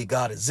don't believe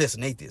God exists,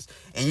 an atheist.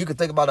 And you can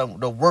think about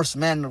the worst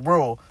man in the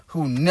world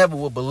who never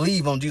will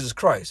believe on Jesus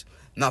Christ.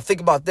 Now think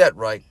about that,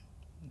 right?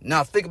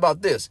 Now think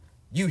about this.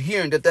 You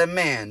hearing that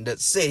man that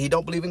said he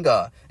don't believe in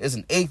God is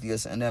an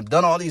atheist and have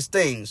done all these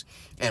things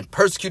and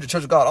persecuted the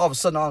church of God. All of a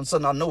sudden, out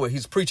of nowhere,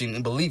 he's preaching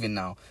and believing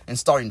now and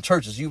starting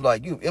churches.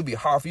 It'll be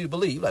hard for you to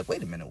believe. You're like,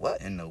 wait a minute,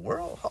 what in the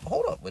world?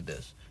 Hold up with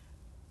this.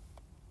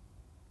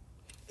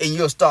 And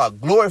you'll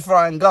start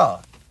glorifying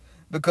God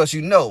because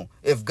you know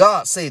if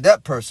God saved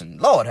that person,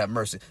 Lord have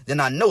mercy, then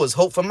I know it's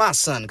hope for my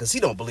son because he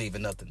don't believe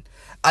in nothing.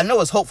 I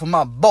know it's hope for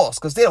my boss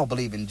because they don't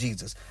believe in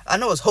Jesus. I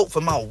know it's hope for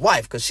my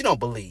wife because she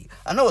don't believe.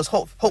 I know it's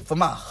hope for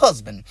my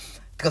husband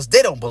because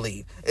they don't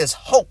believe. It's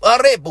hope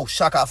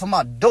for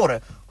my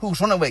daughter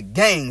who's running with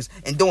gangs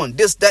and doing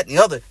this, that, and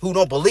the other who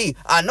don't believe.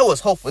 I know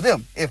it's hope for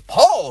them. If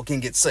Paul can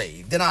get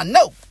saved, then I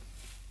know.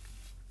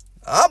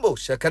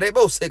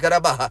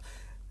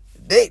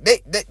 They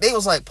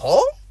was like,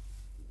 Paul?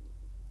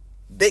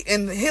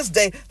 In his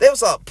day, they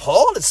was like,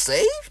 Paul is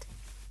saved?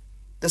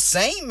 The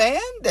same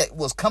man that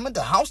was coming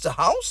to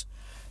house,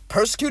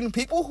 persecuting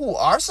people who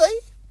are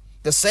saved?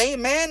 The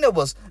same man that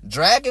was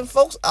dragging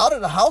folks out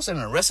of the house and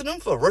arresting them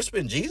for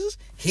worshiping Jesus?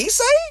 He's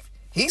saved?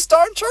 He's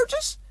starting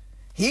churches?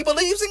 He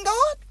believes in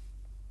God?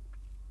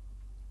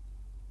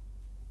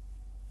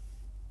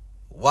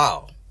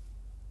 Wow.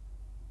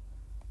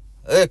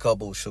 I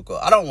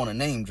don't want to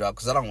name drop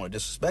because I don't want to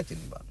disrespect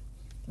anybody.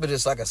 But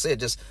just like I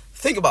said, just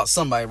think about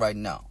somebody right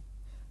now.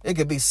 It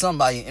could be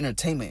somebody in the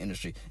entertainment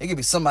industry. It could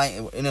be somebody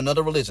in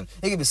another religion.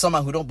 It could be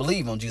somebody who don't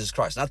believe on Jesus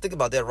Christ. Now think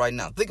about that right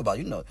now. Think about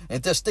it,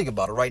 and just think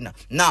about it right now.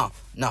 Now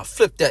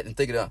flip that and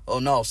think it out. Oh,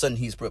 no, all of a sudden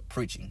he's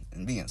preaching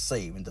and being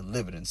saved and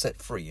delivered and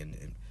set free.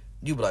 And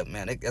you be like,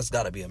 man, that's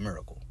got to be a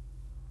miracle.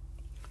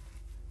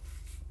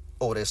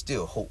 Oh, there's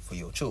still hope for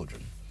your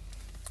children.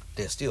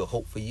 There's still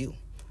hope for you.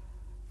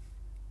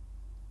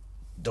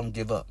 Don't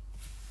give up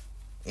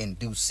in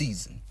due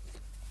season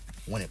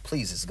when it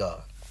pleases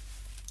God.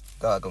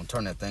 God gonna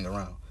turn that thing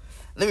around.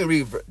 Let me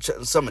read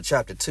some of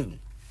chapter 2.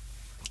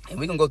 And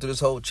we're gonna go through this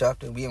whole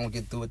chapter. We ain't gonna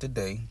get through it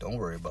today. Don't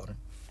worry about it.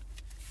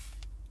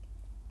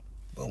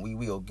 But we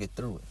will get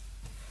through it.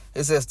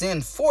 It says,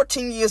 then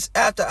 14 years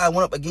after I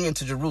went up again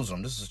to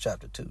Jerusalem. This is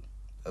chapter 2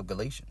 of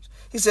Galatians.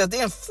 He says,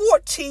 then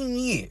 14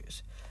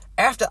 years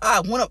after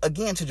I went up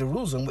again to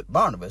Jerusalem with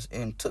Barnabas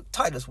and took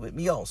Titus with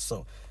me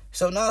also.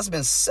 So now it's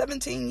been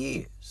 17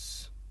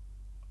 years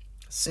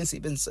since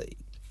he'd been saved.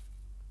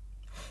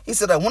 He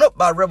said, I went up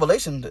by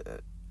revelation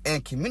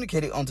and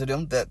communicated unto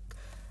them that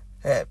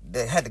had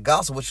the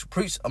gospel which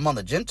preached among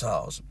the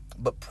Gentiles,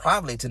 but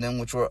privately to them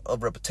which were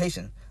of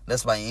reputation,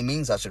 lest by any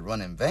means I should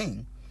run in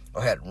vain,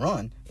 or had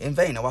run in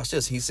vain. Now watch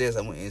this. He says,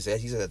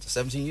 after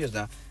 17 years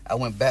now, I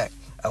went back.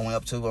 I went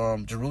up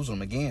to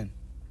Jerusalem again,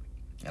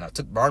 and I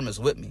took Barnabas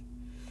with me.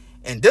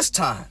 And this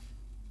time,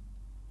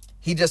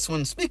 he just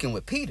wasn't speaking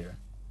with Peter.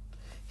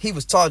 He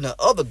was talking to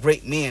other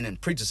great men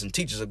and preachers and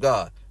teachers of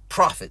God,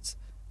 prophets,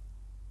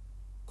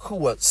 who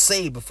were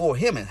saved before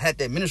him and had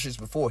their ministries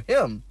before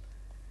him,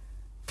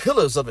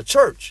 pillars of the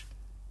church,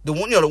 the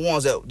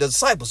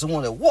disciples, the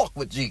ones that walked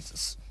with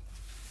Jesus.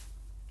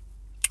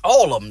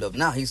 All of them,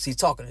 now he's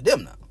talking to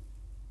them now.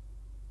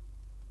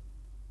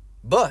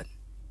 But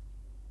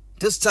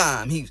this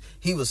time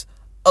he was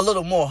a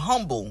little more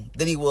humble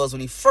than he was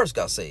when he first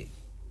got saved.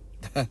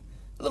 A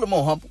little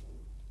more humble.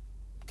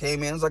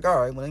 Came in and was like,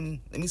 all right, well,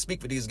 let me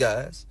speak for these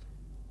guys.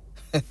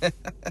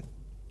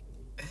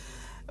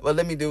 But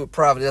let me do it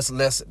privately. That's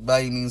less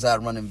by any means I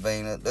run in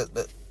vain.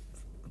 But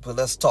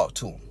let's talk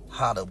to him.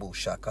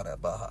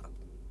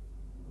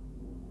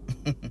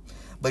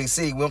 But you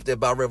see, he went there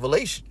by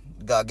revelation.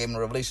 God gave him a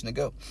revelation to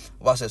go.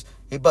 Watch this.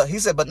 He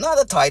said, but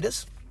neither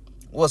Titus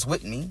was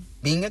with me,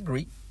 being a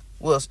Greek,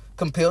 was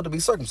compelled to be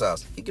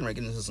circumcised. He can get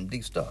into some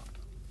deep stuff.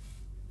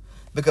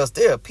 Because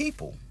there are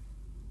people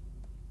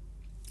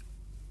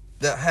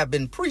that have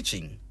been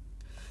preaching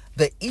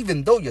that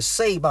even though you're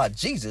saved by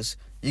Jesus,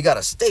 you got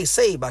to stay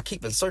saved by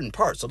keeping certain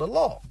parts of the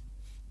law.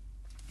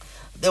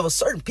 There were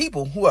certain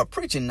people who are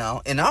preaching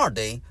now in our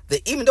day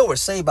that even though we're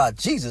saved by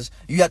Jesus,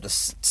 you have to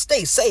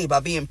stay saved by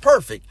being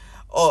perfect,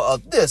 or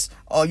this,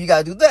 or you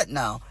got to do that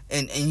now,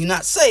 and you're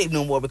not saved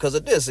no more because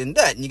of this and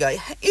that, and you got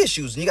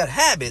issues, and you got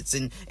habits,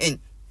 and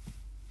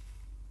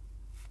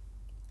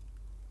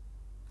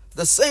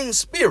the same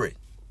spirit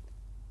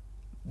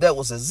that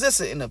was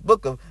existed in the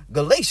book of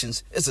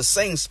Galatians is the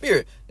same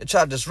spirit that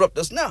tried to disrupt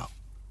us now.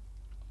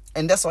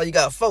 And that's why you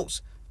got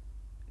folks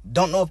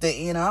don't know if they're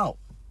in or out.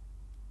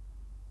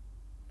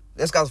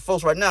 That's got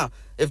folks right now,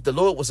 if the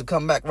Lord was to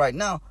come back right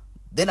now,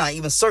 they're not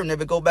even certain they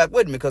would go back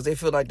with him because they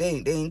feel like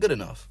they ain't good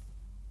enough.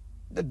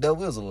 The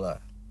devil is a lie.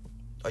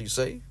 Are you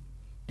saved?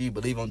 Do you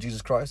believe on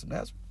Jesus Christ of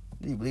Nazareth?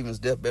 Do you believe in his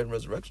death, burial, and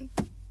resurrection?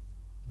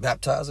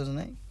 Baptized in his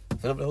name?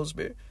 Filled with the Holy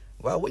Spirit?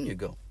 Why wouldn't you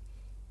go?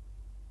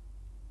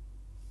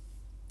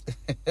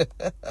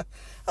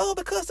 Oh,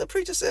 because the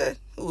preacher said,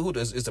 who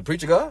is the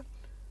preacher God?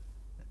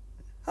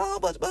 Oh,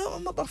 but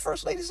my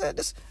first lady said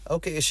this.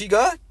 Okay, is she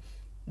God?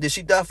 Did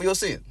she die for your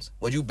sins?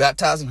 Were you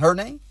baptized in her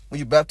name? Were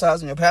you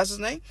baptized in your pastor's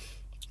name?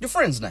 Your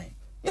friend's name?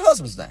 Your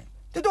husband's name?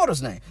 Your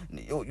daughter's name?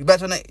 You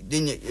baptized name?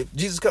 Then if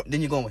Jesus come,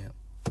 then you're going with him.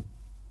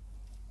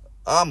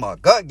 Oh my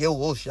God,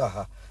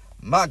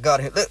 my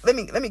God. Let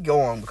me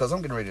go on because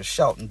I'm getting ready to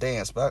shout and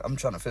dance, but I'm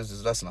trying to finish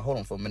this lesson. Hold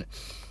on for a minute.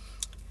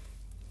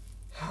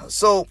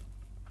 So,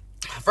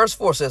 verse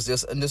 4 says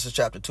this, and this is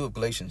chapter 2 of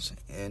Galatians,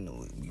 and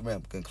we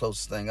can close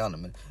this thing out in a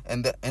minute.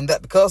 And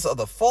that because of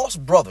the false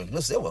brethren,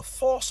 listen, there were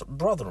false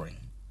brethren,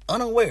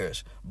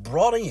 unawares,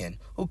 brought in,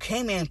 who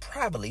came in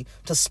privately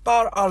to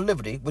spy our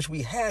liberty, which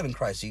we have in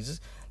Christ Jesus,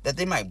 that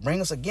they might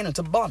bring us again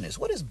into bondage.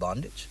 What is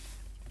bondage?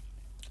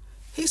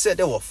 He said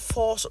there were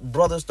false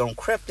brothers that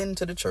crept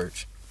into the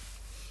church.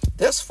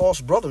 There's false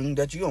brethren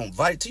that you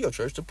invited to your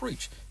church to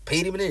preach,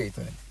 paid him and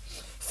everything.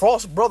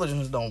 False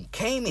brethren don't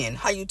came in.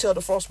 How you tell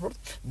the false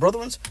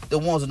brethren? The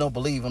ones that don't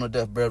believe on the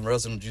death, burial, and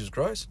resurrection of Jesus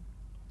Christ.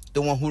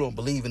 The one who don't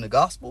believe in the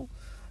gospel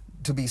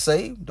to be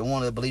saved. The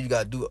one that believe you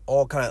got to do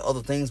all kind of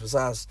other things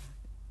besides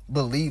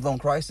believe on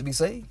Christ to be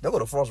saved. That were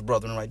the false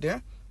brethren right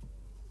there.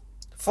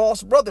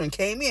 False brethren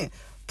came in.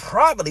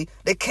 Privately,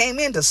 they came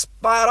in to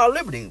spy out our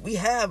liberty. We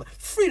have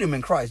freedom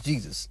in Christ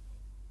Jesus.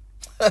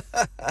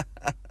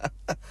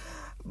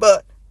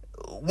 But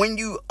when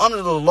you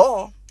under the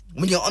law,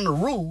 when you're under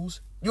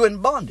rules, you're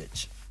in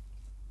bondage.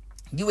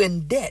 You're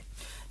in debt.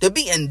 To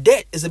be in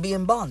debt is to be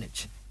in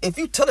bondage. If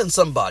you're telling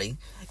somebody,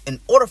 in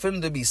order for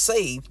them to be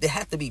saved, they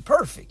have to be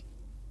perfect.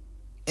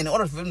 In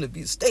order for them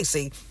to stay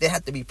saved, they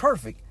have to be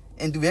perfect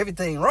and do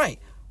everything right.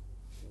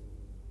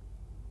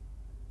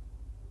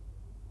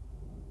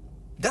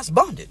 That's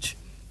bondage.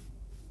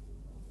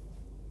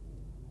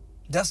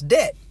 That's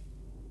debt.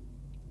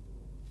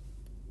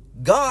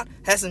 God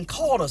hasn't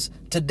called us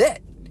to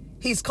debt.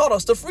 He's called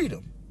us to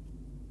freedom.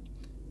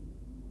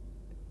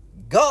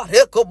 God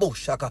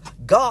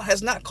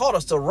has not called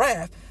us to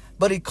wrath,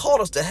 but he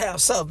called us to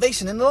have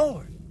salvation in the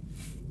Lord.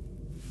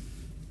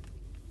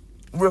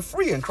 We're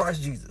free in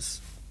Christ Jesus.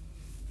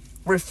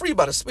 We're free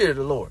by the Spirit of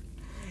the Lord.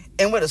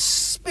 And where the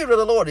Spirit of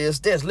the Lord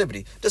is, there's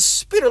liberty. The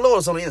Spirit of the Lord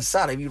is on the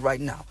inside of you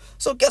right now.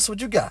 So guess what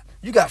you got?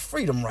 You got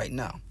freedom right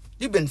now.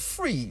 You've been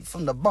freed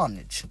from the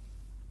bondage.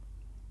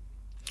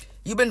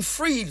 You've been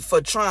freed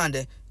for trying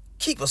to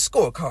keep a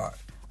scorecard.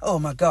 Oh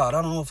my God,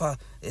 I don't know if I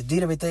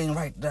did everything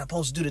right that I'm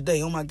supposed to do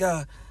today. Oh my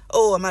God.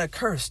 Oh, I might have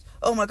cursed.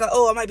 Oh my God.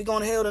 Oh, I might be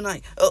going to hell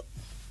tonight. Oh,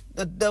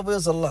 the devil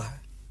is a lie.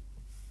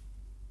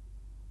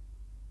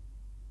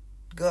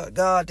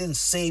 God didn't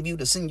save you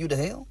to send you to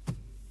hell.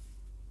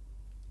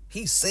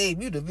 He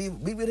saved you to be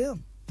with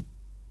him.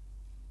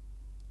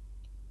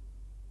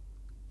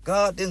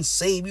 God didn't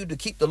save you to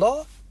keep the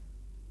law.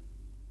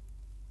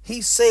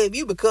 He saved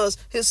you because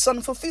his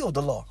son fulfilled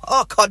the law.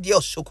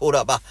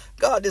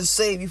 God didn't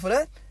save you for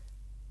that.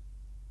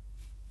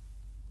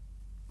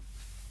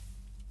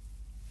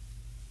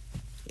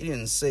 He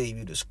didn't save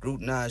you to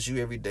scrutinize you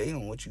every day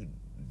on what you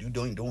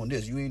doing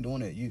this. You ain't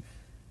doing that.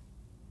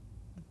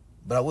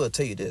 But I will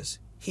tell you this.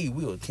 He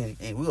will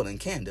and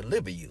can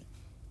deliver you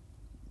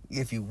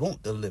if you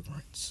want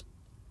deliverance.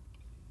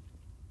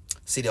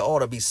 See, there ought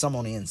to be some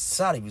on the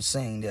inside of you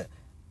saying that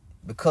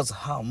because of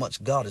how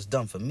much God has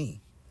done for me,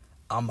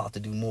 I'm about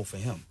to do more for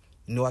him.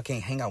 No, I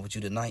can't hang out with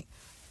you tonight.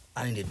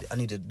 I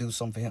need to do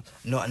something for him.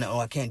 No,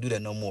 I can't do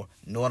that no more.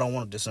 No, I don't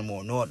want this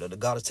anymore. No, the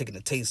God is taking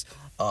the taste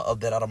of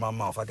that out of my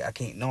mouth. I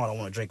can't. No, I don't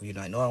want to drink with you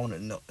tonight. No, I want to.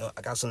 No,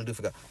 I got something to do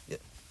for God. Yeah.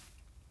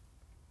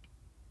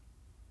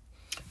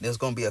 There's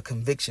going to be a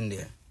conviction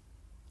there.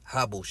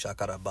 Habu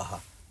shakarabaha.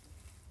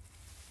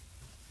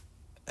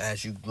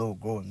 As you grow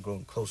and grow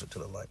closer to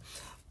the light.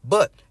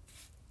 But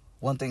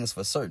one thing is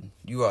for certain,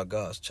 you are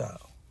God's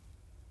child.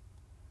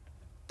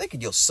 Think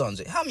of your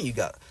sons. How many you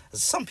got?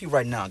 Some people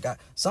right now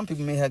some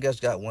people may have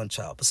just got one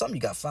child, but some of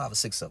you got 5 or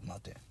 6 of them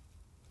out there.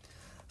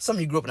 Some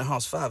of you grew up in a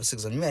house 5 or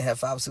 6 of them. You may have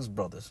 5 or 6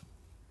 brothers.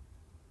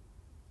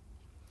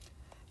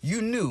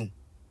 You knew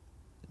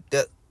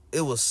that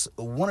it was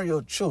one of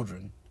your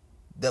children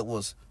that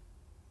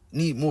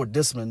need more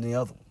discipline than the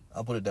other one.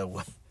 I'll put it that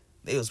way.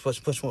 They was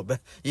push more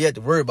back. You had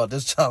to worry about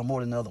this child more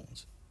than the other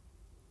ones.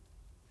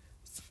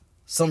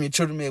 Some of your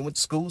children may have went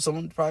to school. Some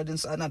of them probably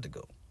didn't decide not to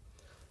go.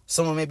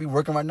 Some of them may be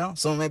working right now.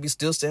 Some of them may be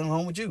still staying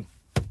home with you.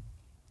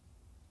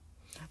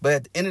 But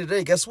at the end of the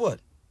day, guess what?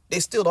 They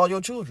still all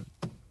your children.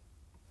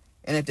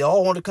 And if they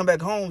all want to come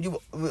back home, you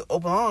with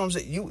open arms,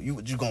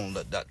 you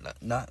gonna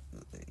not?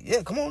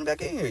 Yeah, come on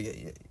back in here.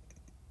 Yeah.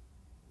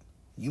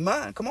 You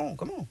mind? Come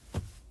on.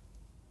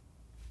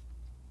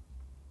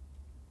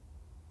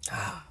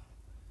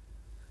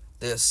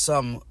 There's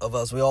some of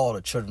us, we all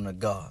are children of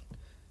God.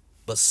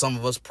 But some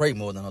of us pray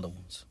more than other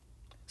ones.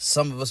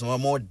 Some of us are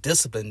more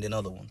disciplined than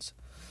other ones.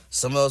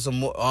 Some of us are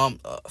more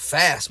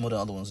fast more than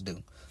other ones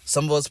do.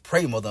 Some of us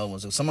pray more than other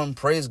ones do. Some of them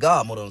praise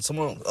God more than others. Some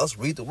of us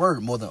read the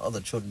word more than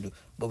other children do.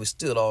 But we're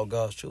still all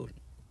God's children.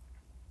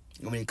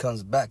 And when he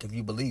comes back, if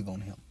you believe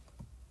on him,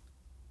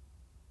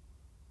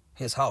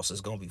 his house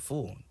is going to be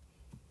full.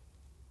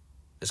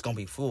 It's going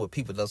to be full with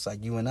people just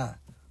like you and I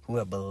who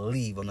have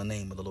believed on the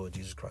name of the Lord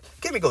Jesus Christ.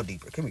 Can we go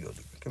deeper?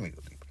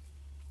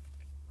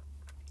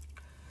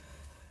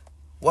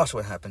 Watch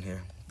what happened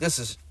here. This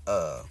is,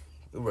 we're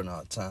running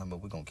out of time,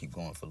 but we're going to keep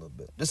going for a little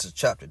bit. This is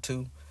chapter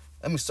 2.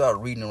 Let me start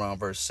reading around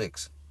verse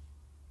 6.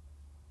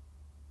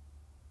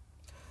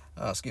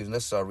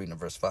 Let's start reading in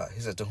verse 5.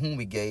 He said, to whom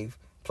we gave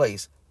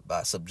place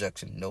by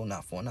subjection, no,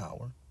 not for an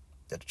hour,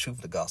 that the truth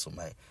of the gospel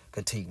may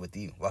continue with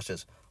you. Watch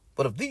this.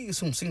 But of these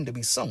whom seem to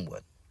be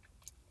somewhat,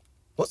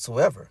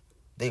 whatsoever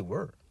they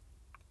were,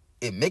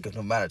 it maketh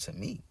no matter to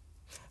me.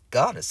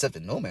 God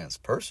accepted no man's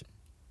person.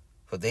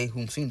 For they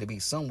whom seem to be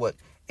somewhat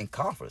in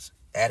conference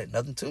added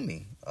nothing to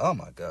me. Oh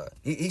my God.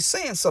 He's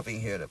saying something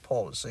here that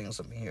Paul is saying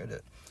something here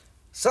that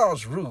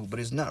sounds rude, but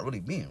it's not really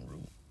being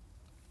rude.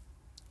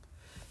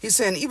 He's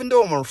saying, even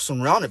though I'm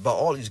surrounded by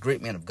all these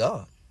great men of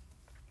God,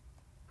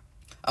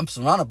 I'm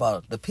surrounded by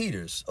the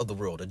Peters of the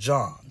world, the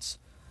Johns.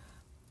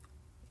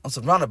 I'm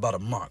surrounded by the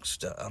Marks.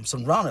 I'm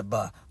surrounded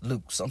by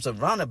Luke's. I'm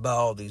surrounded by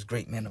all these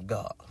great men of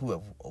God who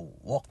have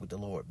walked with the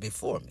Lord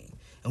before me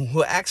and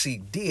who actually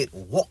did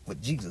walk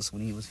with Jesus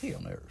when he was here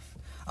on earth.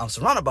 I'm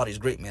surrounded by these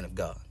great men of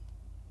God.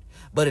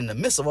 But in the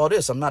midst of all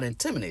this, I'm not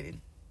intimidated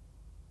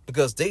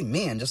because they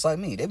men just like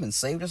me. They've been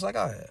saved just like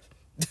I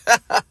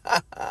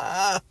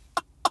have.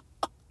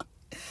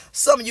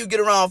 Some of you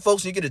get around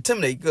folks and you get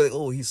intimidated. You go,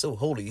 oh, he's so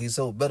holy. He's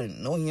so better.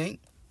 No, he ain't.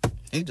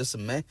 He's just a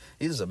man.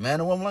 He's just a man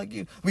or woman like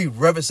you. We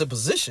reverence the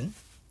position,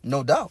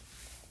 no doubt.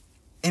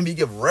 And we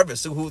give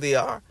reverence to who they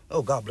are.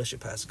 Oh, God bless you,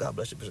 Pastor. God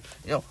bless you, Pastor.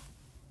 You know.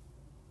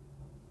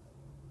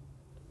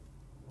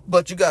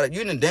 But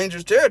you're in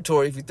dangerous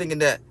territory if you're thinking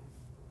that,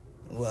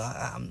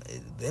 well,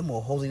 they're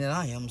more holy than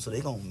I am, so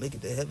they're going to make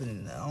it to heaven,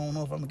 and I don't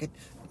know if I'm going to get...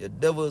 The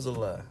devil is a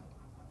lie.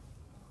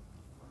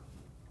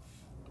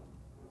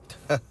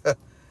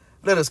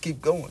 Let us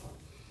keep going.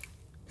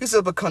 He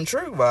said, but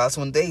contrariwise,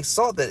 when they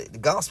saw that the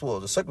gospel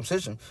of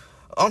the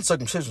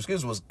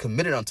uncircumcision, was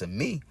committed unto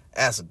me,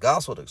 as the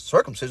gospel of the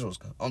circumcision was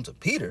unto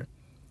Peter,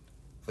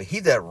 for he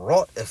that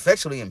wrought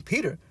effectually in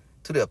Peter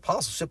to the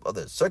apostleship of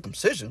the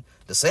circumcision,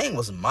 the same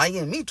was mighty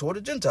in me toward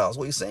the Gentiles.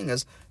 What he's saying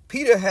is,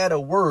 Peter had a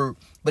word,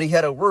 but he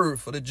had a word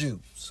for the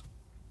Jews.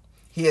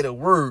 He had a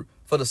word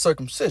for the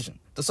circumcision.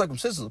 The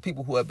circumcision are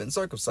people who have been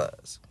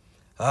circumcised.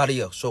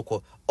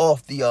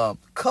 Off the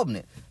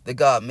covenant that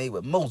God made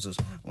with Moses,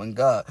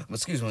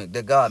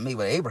 that God made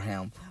with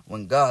Abraham,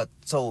 when God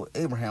told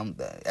Abraham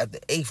that at the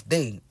 8th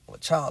day of a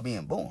child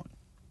being born,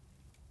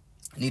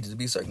 he needed to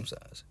be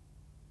circumcised.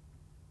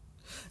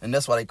 And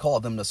that's why they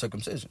called them the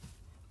circumcision.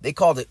 They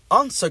called it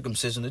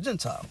uncircumcision the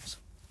Gentiles,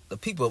 the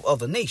people of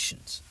other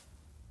nations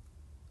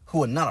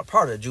who are not a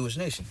part of the Jewish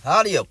nation.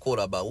 How do you quote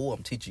about what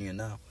I'm teaching you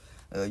now?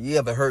 You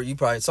ever heard?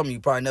 Some of you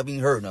probably never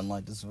even heard nothing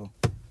like this before.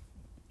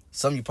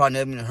 Some of you probably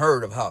never even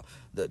heard of how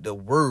the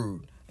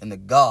word and the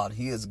God,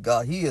 he is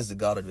God. He is the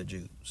God of the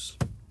Jews.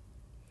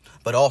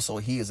 But also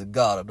he is the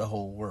God of the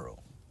whole world.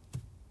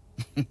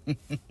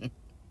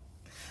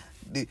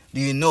 Do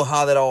you know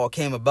how that all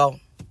came about?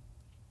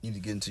 You need to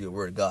get into your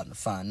word of God and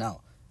find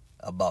out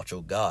about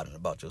your God and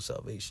about your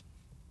salvation.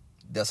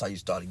 That's how you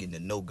started getting to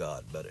know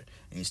God better.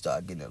 And you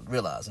start getting to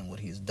realizing what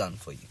he has done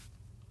for you.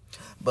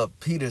 But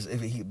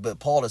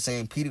Paul is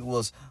saying Peter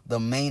was the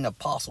main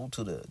apostle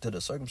to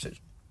the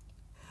circumcision.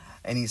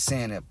 And he's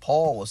saying that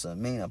Paul was the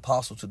main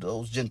apostle to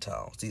those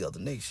Gentiles, the other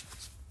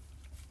nations.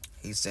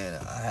 He's saying,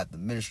 I have the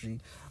ministry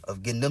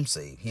of getting them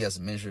saved. He has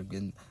the ministry of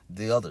getting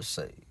the others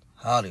saved.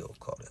 How do you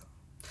call that?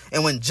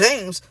 And when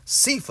James,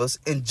 Cephas,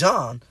 and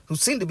John, who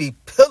seemed to be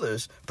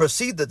pillars,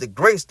 perceived that the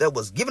grace that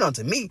was given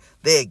unto me,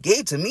 they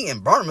gave to me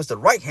and Barnabas the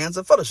right hands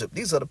of fellowship.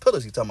 These are the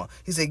pillars he's talking about.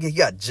 He said he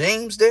got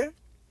James there.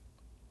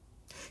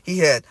 He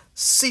had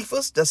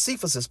Cephas. That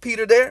Cephas is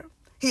Peter there.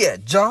 He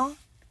had John.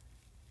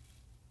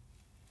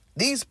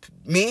 These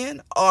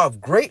men are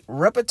of great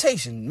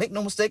reputation. Make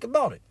no mistake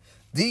about it.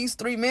 These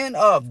three men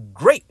are of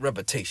great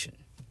reputation.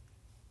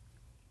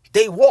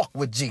 They walked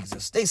with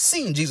Jesus. They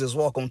seen Jesus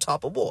walk on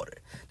top of water.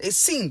 They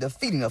seen the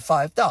feeding of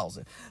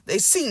 5,000. They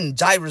seen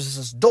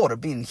Jairus' daughter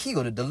being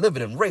healed and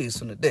delivered and raised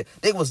from the dead.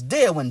 They was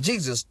there when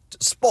Jesus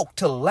spoke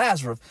to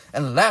Lazarus,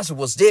 and Lazarus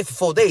was dead for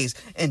 4 days.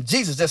 And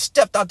Jesus just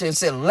stepped out there and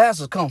said,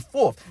 Lazarus, come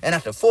forth. And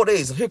after 4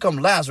 days, here come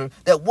Lazarus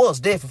that was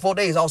dead for 4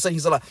 days. All of a sudden,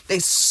 he's alive. They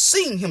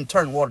seen him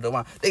turn water to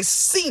wine. They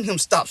seen him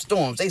stop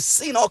storms. They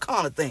seen all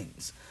kind of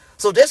things.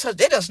 So they're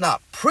just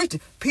not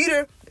preaching.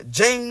 Peter,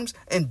 James,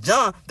 and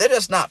John, they're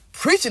just not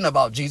preaching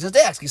about Jesus.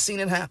 They actually seen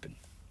it happen.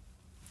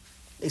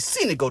 They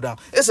seen it go down.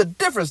 It's a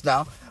difference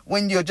now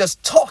when you're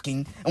just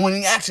talking and when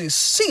you actually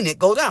seen it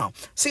go down.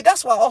 See,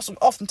 that's why I also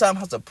oftentimes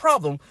has a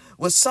problem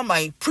with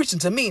somebody preaching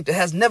to me that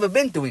has never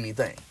been through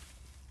anything.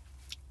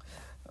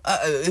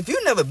 If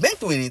you've never been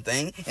through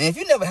anything, and if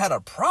you never had a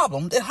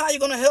problem, then how are you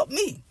going to help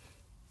me?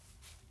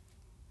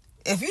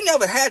 If you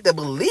never had to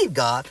believe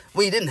God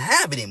when you didn't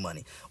have any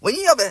money, when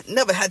you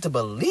never had to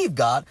believe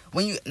God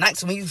when you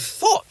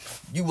thought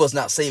you was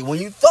not saved,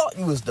 when you thought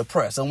you was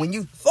depressed, and when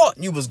you thought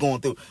you was going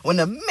through, when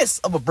in the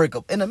midst of a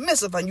breakup, in the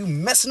midst of you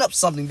messing up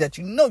something that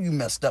you know you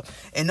messed up,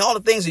 and all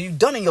the things that you've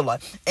done in your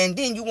life, and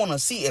then you want to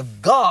see if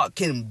God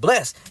can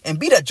bless and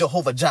be that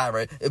Jehovah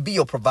Jireh, and be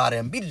your provider,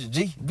 and be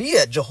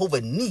that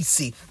Jehovah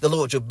Nisi, the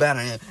Lord your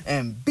banner,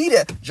 and be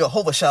that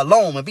Jehovah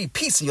Shalom, and be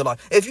peace in your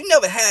life. If you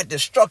never had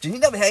destruction, you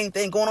never had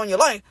anything going on in your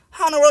life,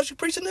 how in the world are you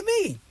preaching to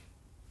me?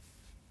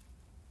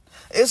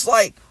 It's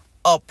like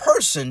a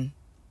person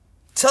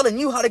telling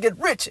you how to get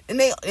rich, and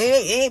they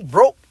ain't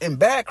broke and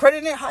bad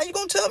credit. How you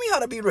gonna tell me how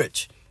to be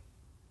rich?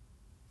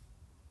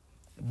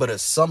 But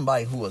as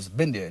somebody who has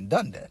been there and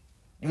done that,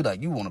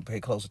 you want to pay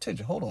close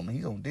attention. Hold on,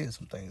 he's on did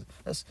some things.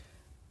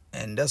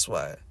 That's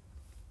why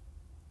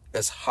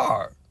it's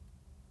hard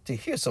to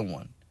hear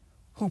someone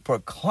who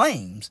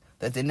proclaims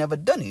that they never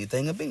done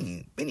anything or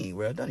been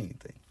anywhere or done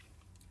anything.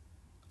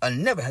 I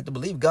never had to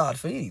believe God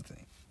for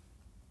anything.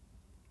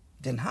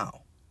 Then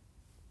how?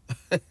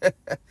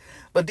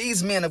 But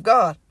these men of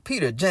God,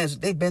 Peter, James,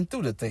 they've been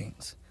through the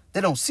things.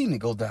 They don't see me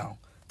go down.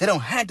 They don't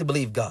have to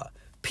believe God.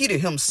 Peter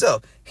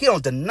himself, he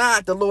don't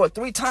denied the Lord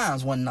 3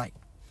 times one night.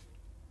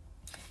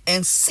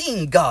 And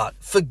seen God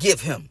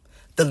forgive him,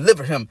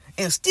 deliver him,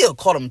 and still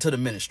call him to the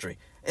ministry.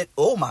 And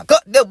oh my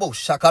God, that's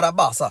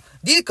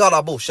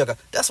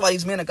why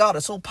these men of God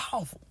are so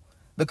powerful.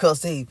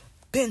 Because they've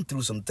been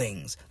through some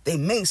things. They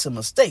made some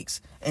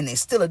mistakes. And they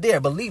still are there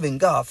believing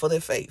God for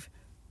their faith.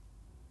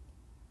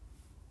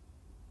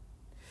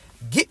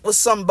 Get with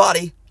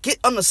somebody, get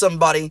under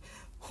somebody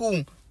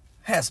who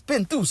has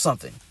been through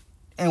something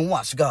and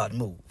watch God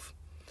move.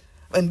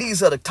 And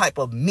these are the type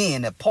of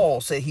men that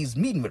Paul said he's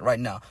meeting with right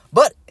now.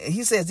 But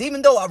he says,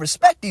 even though I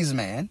respect these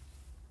men,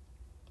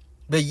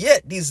 but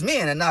yet these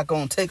men are not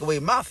going to take away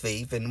my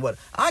faith and what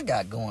I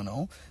got going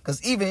on.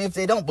 Because even if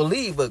they don't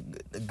believe but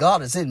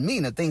God is in me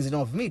and the things He's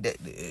doing for me, that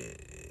it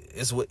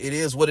is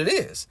what it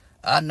is.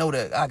 I know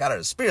that I got an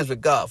experience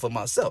with God for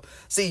myself.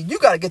 See, you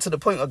got to get to the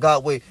point of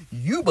God where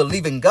you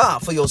believe in God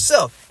for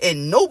yourself.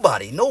 And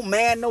nobody, no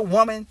man, no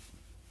woman,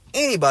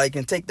 anybody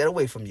can take that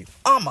away from you.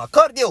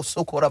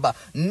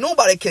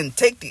 Nobody can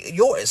take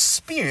your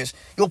experience,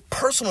 your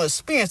personal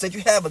experience that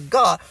you have with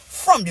God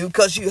from you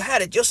because you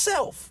had it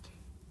yourself.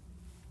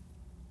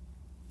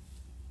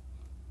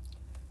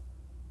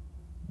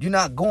 You're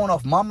not going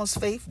off mama's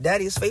faith,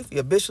 daddy's faith,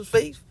 your bishop's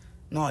faith.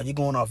 No, you're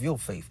going off your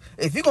faith.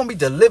 If you're going to be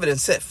delivered and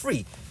set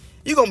free,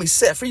 you're going to be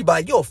set free by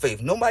your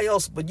faith. Nobody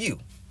else but you.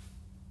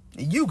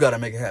 You got to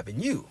make it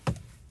happen. You.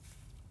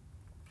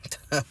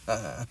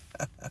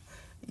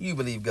 You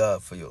believe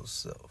God for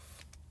yourself.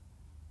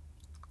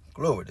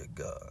 Glory to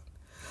God.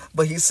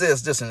 But he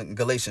says this in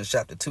Galatians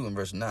chapter 2 and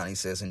verse 9. He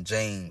says, and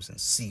James and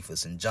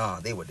Cephas and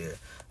John, they were there,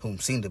 whom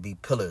seemed to be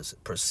pillars,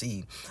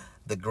 perceived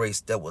the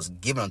grace that was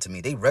given unto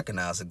me. They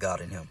recognized the God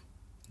in him.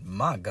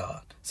 My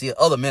God. See,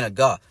 other men of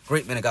God,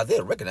 great men of God,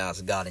 they'll recognize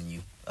the God in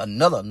you.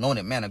 Another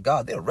anointed man of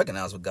God, they'll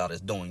recognize what God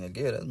is doing.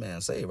 Yeah, that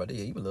man saved right there.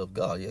 Yeah, you love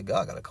God. Yeah,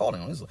 God got a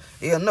calling on this.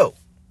 Yeah, no.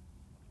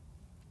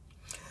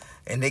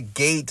 And they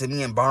gave to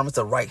me and Barnabas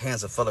the right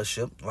hands of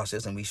fellowship. Watch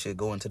this. And we should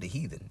go into the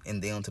heathen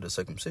and then into the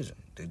circumcision.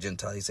 The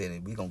Gentiles, he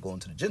said, we're going to go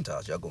into the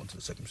Gentiles. Y'all go into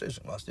the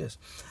circumcision. Watch this.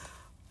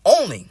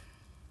 Only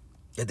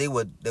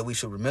that we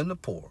should remember the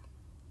poor,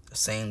 the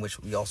same which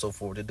we also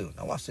forward to do.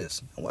 Now watch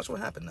this. Now watch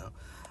what happened now.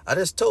 I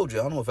just told you,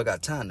 I don't know if I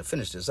got time to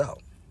finish this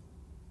out.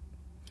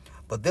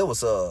 But there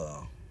was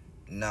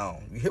now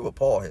you hear what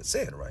Paul had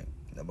said, right?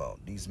 About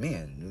these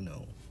men,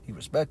 he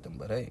respect them,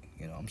 but hey,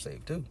 I'm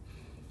saved too.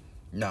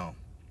 Now,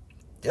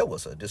 there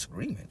was a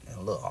disagreement and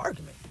a little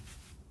argument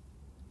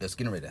that's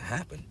getting ready to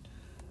happen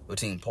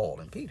between Paul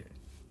and Peter.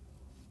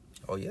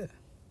 Oh yeah,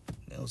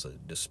 there was a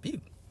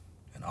dispute,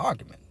 an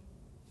argument.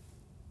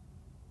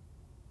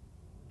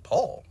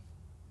 Paul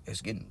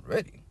is getting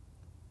ready.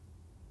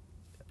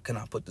 Can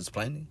I put this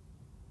plainly?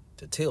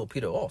 To tell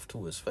Peter off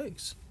to his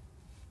face.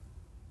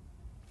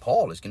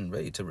 Paul is getting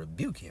ready to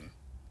rebuke him.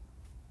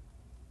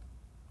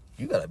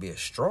 You got to be a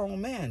strong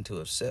man to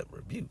accept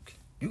rebuke.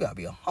 You got to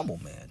be a humble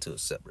man to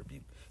accept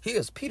rebuke.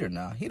 Here's Peter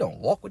now. He don't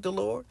walk with the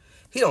Lord.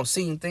 He don't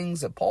see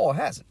things that Paul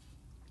hasn't.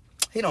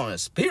 He don't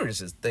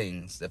experience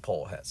things that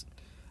Paul hasn't.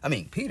 I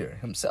mean, Peter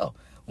himself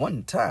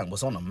one time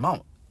was on the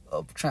Mount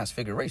of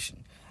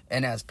Transfiguration.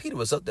 And as Peter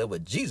was up there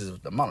with Jesus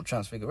at the Mount of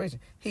Transfiguration,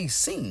 he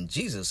seen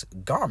Jesus'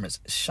 garments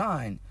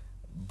shine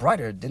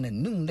brighter than the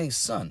noonday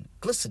sun,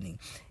 glistening.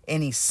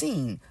 And he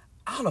seen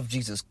out of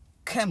Jesus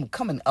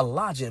coming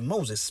Elijah and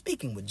Moses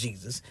speaking with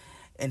Jesus.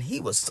 And he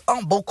was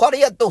and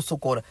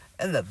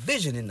the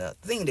vision and the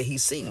thing that he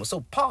seen was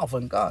so powerful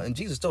in God. And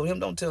Jesus told him,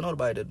 don't tell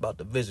nobody about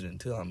the vision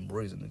until I'm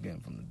raising again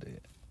from the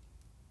dead.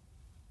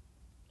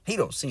 He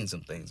don't seen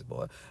some things,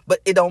 boy. But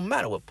it don't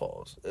matter what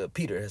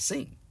Peter has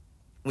seen.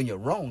 When you're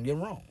wrong, you're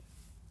wrong.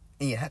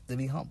 And you have to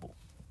be humble.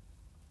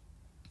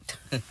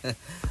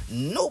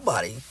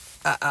 Nobody,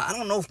 I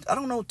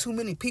don't know too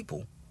many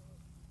people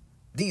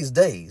these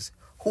days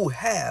who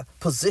have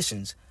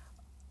positions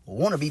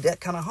want to be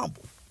that kind of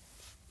humble.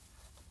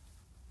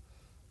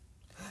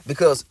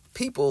 Because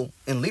people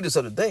and leaders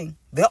of the day,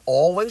 they're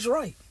always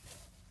right.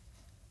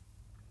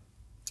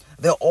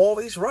 They're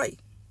always right.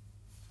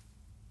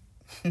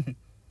 And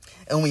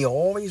when you're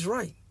always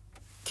right,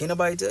 can't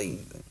nobody tell you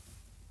anything.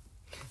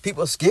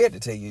 People are scared to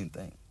tell you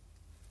anything.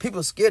 People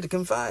are scared to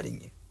confide in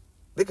you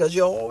because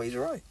you're always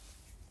right.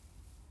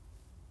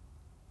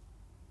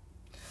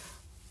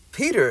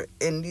 Peter,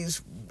 in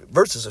these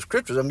verses of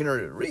scriptures I'm getting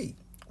ready to read,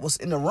 was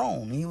in the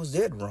wrong. He was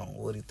dead wrong.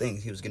 What he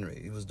thinks he was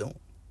doing.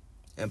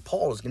 And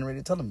Paul is getting ready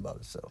to tell him about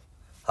himself.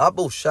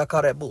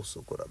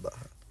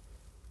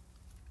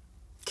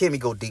 Can we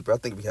go deeper? I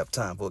think we have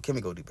time for it. Can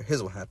we go deeper?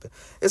 Here's what happened.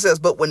 It says,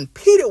 but when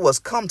Peter was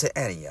come to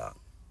Antioch,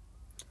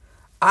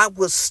 I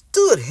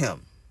withstood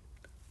him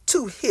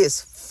to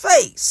his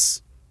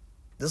face.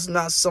 This is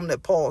not something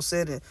that Paul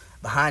said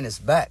behind his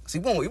back. See,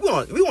 we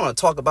want to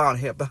talk about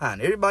here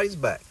behind everybody's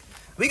back.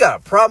 We got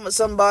a problem with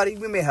somebody.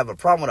 We may have a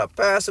problem with our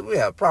pastor. We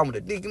have a problem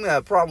with the deacon. We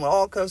have a problem with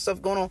all kinds of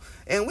stuff going on.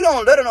 And we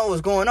don't let them know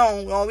what's going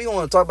on. We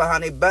want to talk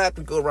behind their back.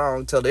 We go around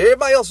and tell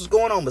everybody else what's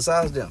going on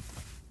besides them.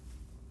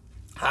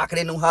 How can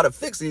they know how to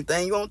fix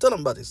anything? You won't tell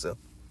them about yourself.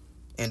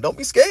 And don't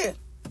be scared.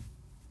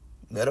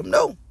 Let them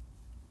know.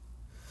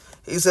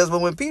 He says, but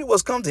when Peter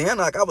was come to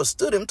Antioch, I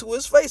withstood him to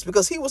his face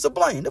because he was to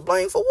blame. To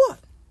blame for what?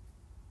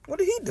 What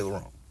did he do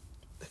wrong?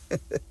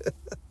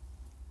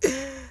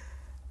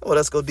 Well,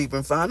 let's go deeper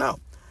and find out.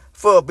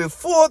 For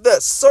before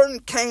that certain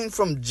came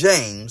from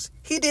James,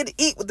 he did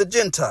eat with the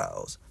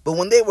Gentiles. But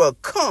when they were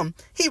come,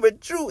 he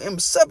withdrew and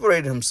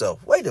separated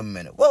himself. Wait a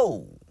minute.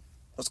 Whoa.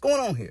 What's going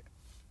on here?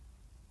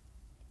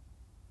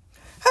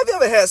 Have you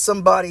ever had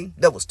somebody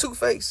that was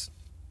two-faced?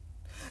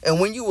 And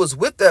when you was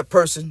with that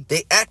person,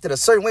 they acted a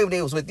certain way when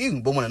they was with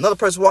you. But when another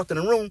person walked in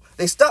the room,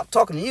 they stopped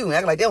talking to you and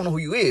act like they don't know who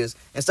you is.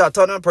 And start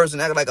talking to that person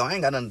and act like, oh, I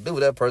ain't got nothing to do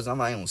with that person. I'm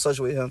not even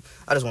associated with him.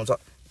 I just want to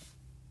talk.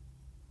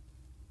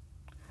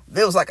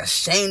 They was like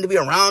ashamed to be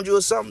around you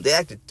or something. They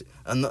acted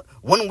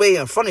one way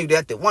in front of you. They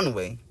acted one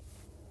way.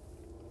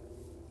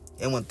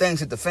 And when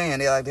things hit the fan,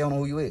 they like they don't know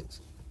who you is.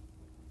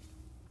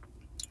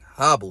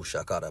 Oh,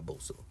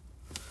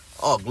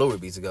 glory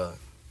be to God.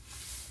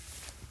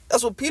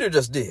 That's what Peter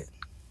just did.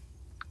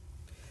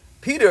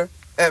 Peter,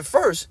 at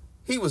first,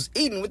 he was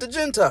eating with the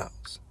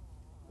Gentiles.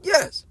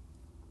 Yes.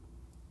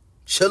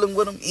 Chilling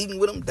with them, eating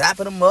with them,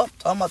 dapping them up,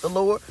 talking about the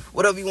Lord,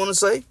 whatever you want to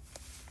say.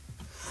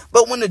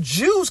 But when the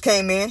Jews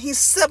came in, he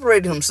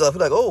separated himself.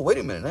 He's like, oh, wait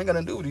a minute. I ain't got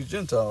nothing to do with these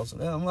Gentiles.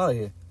 I'm out of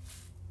here.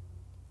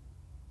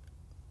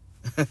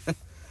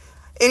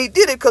 And he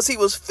did it because he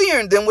was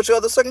fearing them, which are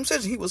the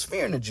circumcision. He was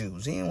fearing the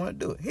Jews. He didn't want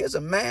to do it. Here's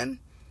a man.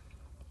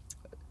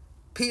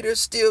 Peter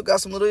still got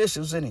some little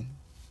issues in him.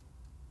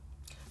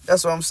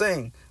 That's what I'm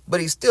saying. but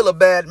he's still a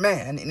bad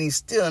man, and he's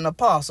still an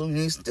apostle, and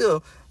he's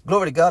still,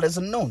 glory to God, is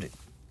anointed.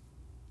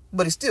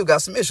 But he still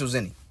got some issues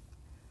in him.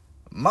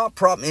 My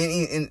problem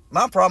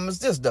is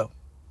this, though.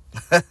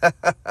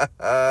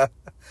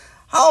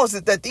 How is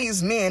it that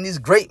these men, these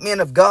great men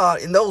of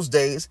God in those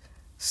days,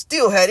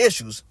 still had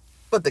issues,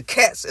 but the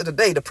cats of the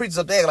day, the preachers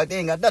of the day, like they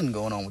ain't got nothing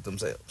going on with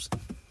themselves?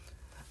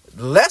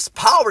 Less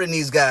power than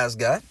these guys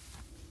got.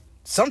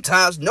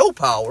 Sometimes no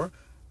power,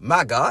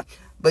 my God,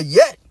 but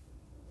yet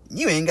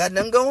you ain't got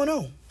nothing going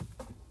on.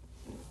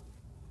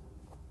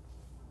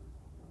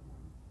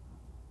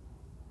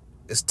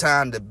 It's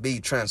time to be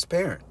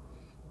transparent.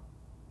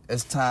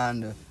 It's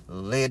time to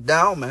lay it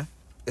down, man.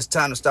 It's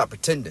time to stop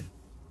pretending.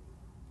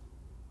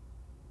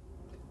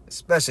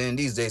 Especially in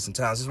these days and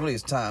times,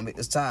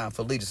 it's time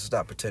for leaders to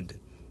stop pretending.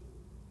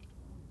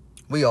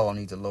 We all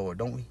need the Lord,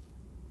 don't we?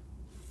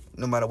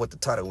 No matter what the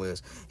title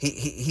is.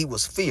 He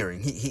was fearing.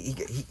 He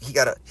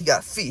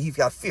got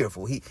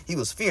fearful. He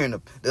was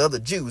fearing the other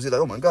Jews. He's like,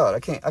 oh my God,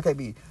 I can't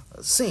be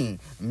seen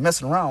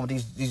messing around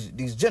with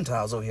these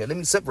Gentiles over here. Let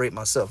me separate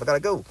myself. I gotta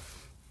go.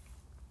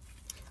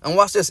 And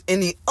watch this.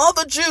 And the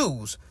other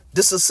Jews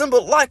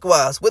disassembled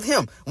likewise with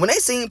him. When they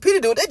seen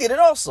Peter do it, they did it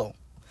also.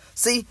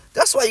 See,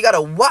 that's why you got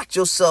to watch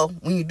yourself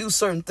when you do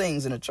certain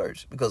things in the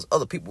church, because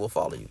other people will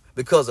follow you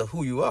because of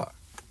who you are.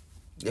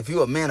 If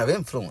you're a man of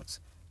influence,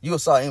 you will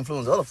start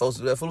influencing other folks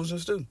to do that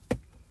foolishness too.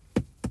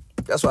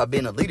 That's why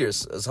being a leader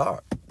is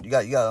hard. You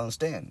got to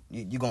understand.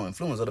 You're going to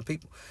influence other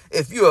people.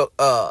 If you're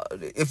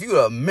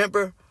a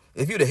member,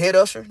 if you're the head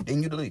usher,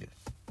 then you're the leader.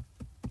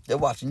 They're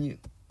watching you.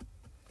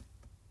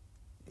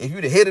 If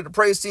you're the head of the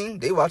praise team,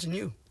 they're watching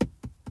you.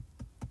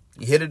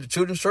 You head of the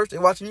children's church,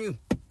 they're watching you.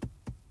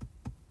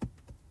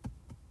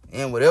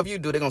 And whatever you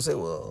do, they're going to say,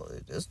 well,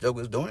 this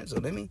joker's doing it, so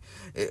let me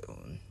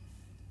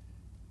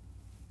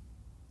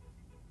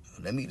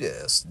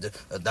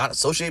not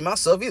associate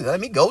myself either. Let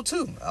me go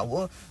too.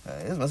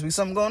 There must be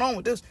something going on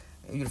with this.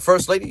 You're the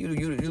first lady,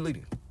 you're the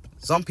leader.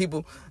 Some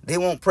people, they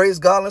won't praise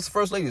God unless the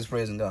first lady is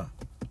praising God.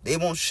 They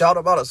won't shout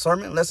about a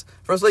sermon unless the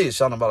first lady is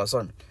shouting about a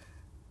sermon.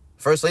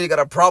 First lady got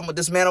a problem with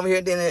this man over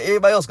here, then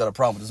everybody else got a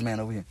problem with this man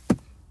over here.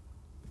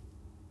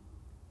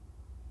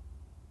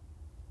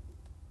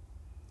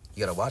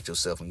 You got to watch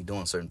yourself when you're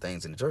doing certain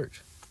things in the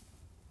church.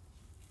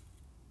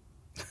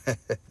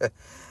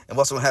 And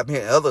what's going to happen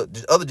here?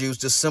 Other Jews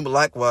dissembled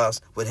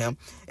likewise with him.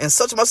 And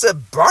such I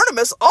said,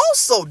 Barnabas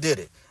also did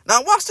it.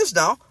 Now watch this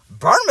now.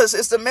 Barnabas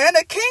is the man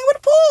that came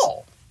with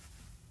Paul.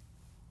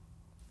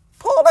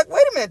 Paul, like,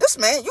 wait a minute, this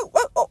man,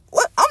 what?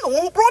 I'm the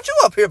one who brought you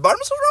up here,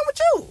 Barnabas. What's wrong with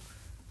you?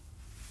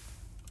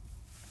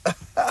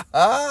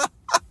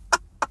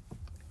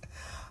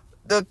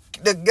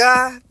 The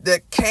guy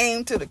that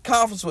came to the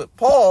conference with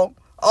Paul,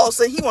 all of a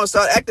sudden he want to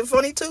start acting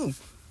funny too.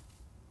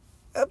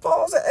 And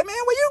Paul said, hey man,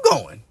 where you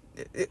going?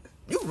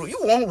 You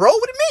want to roll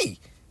with me?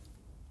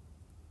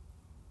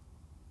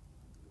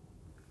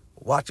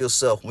 Watch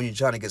yourself when you're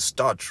trying to get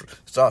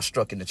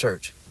starstruck in the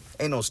church.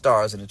 Ain't no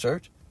stars in the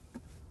church.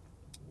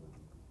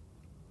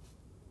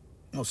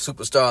 No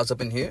superstars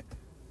up in here.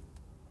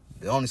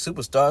 The only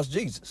superstar is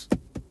Jesus.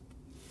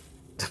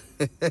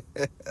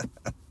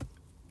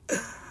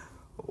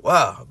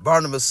 Wow.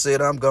 Barnabas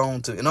said, I'm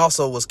going to, and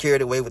also was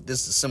carried away with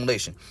this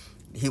dissimulation.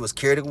 He was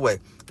carried away.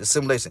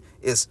 Dissimulation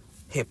is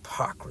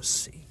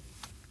hypocrisy.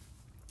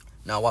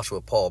 Now watch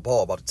what Paul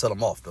about to tell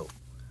him off though.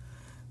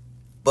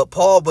 But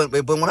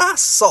when I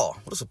saw,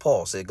 what does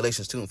Paul say?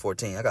 Galatians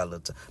 2:14. I got a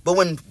little time. But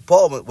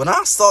when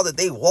I saw that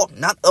they walked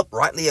not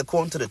uprightly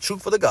according to the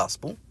truth of the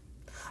gospel,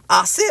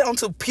 I said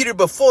unto Peter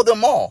before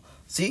them all.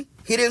 See,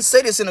 he didn't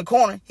say this in the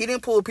corner. He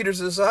didn't pull Peter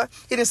to the side.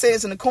 He didn't say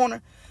this in the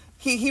corner.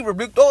 He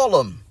rebuked all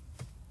of them.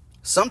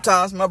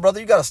 Sometimes, my brother,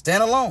 you got to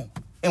stand alone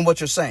in what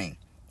you're saying.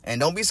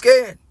 And don't be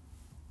scared.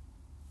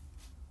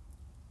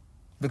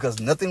 Because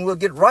nothing will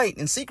get right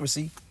in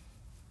secrecy.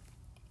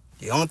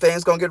 The only thing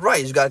that's going to get right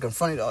is you got to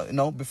confront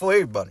it, before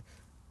everybody.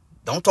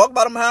 Don't talk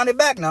about them behind their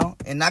back now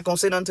and not going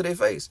to say nothing to their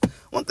face.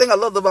 One thing I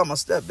loved about my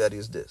stepdaddy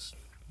is this.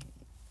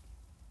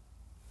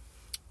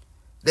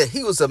 That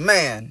he was a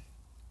man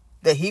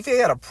that if he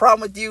had a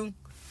problem with you,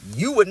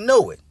 you would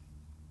know it.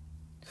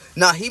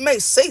 Now, he may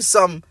say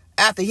something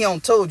after he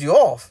done told you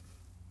off.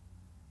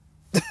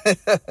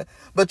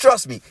 But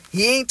trust me,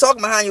 he ain't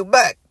talking behind your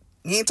back.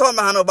 He ain't talking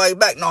behind nobody's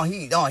back. No,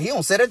 he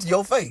don't say that to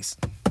your face.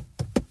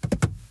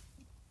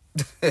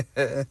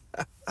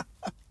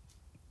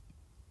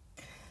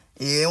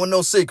 He ain't with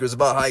no secrets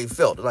about how he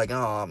felt. Like,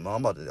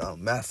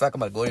 matter of fact,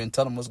 I'm about to go ahead and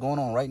tell him what's going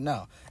on right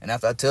now. And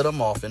after I tell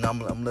them off, then I'm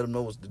going to let them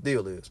know what the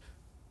deal is.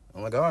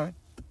 I'm like, all right.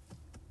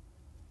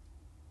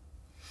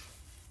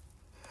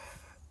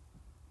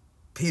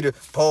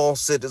 Paul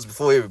said this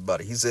before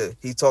everybody.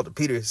 He talked to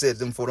Peter, he said to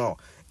them before all.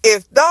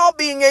 If thou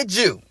being a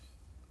Jew,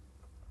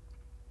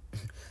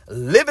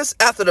 livest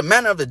after the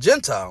manner of the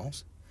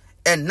Gentiles,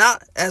 and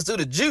not as do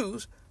the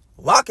Jews,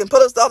 why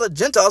compellest thou the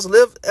Gentiles to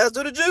live as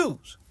do the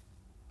Jews?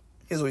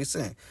 Here's what he's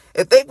saying.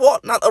 If they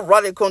walk not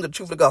uprightly according to the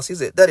truth of the gospel, he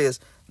said, that is,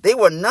 They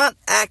were not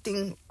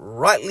acting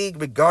rightly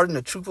regarding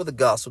the truth of the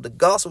gospel. The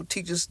gospel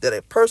teaches that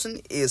a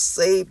person is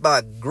saved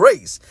by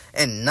grace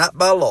and not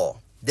by law.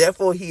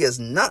 Therefore, he is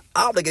not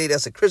obligated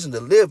as a Christian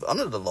to live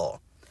under the law.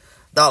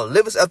 Thou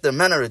livest after the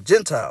manner of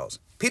Gentiles.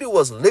 Peter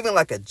was living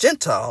like a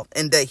Gentile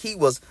in that he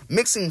was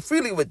mixing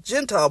freely with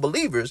Gentile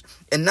believers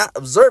and not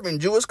observing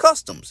Jewish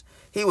customs.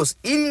 He was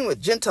eating with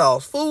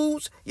Gentiles'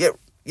 foods, yet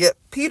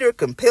Peter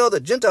compelled the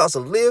Gentiles to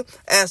live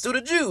as do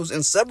the Jews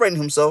in separating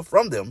himself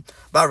from them.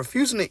 By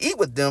refusing to eat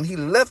with them, he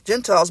left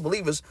Gentiles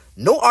believers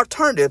no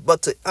alternative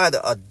but to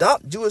either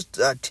adopt Jewish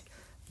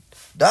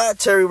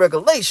dietary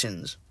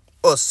regulations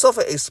or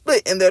suffer a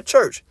split in their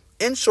church.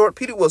 In short,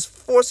 Peter was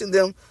forcing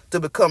them to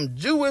become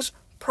Jewish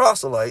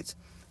proselytes.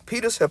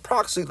 Peter's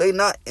hypocrisy lay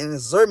not in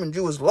observing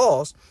Jewish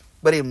laws,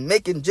 but in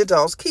making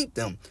Gentiles keep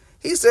them.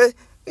 He's saying,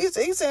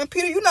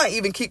 Peter, you're not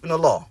even keeping the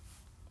law.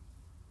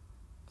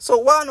 So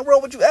why in the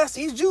world would you ask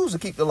these Jews to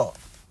keep the law?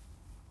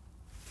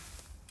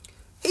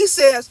 He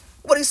says,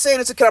 what he's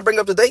saying is, can I bring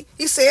up today?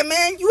 He's saying,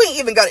 man, you ain't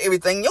even got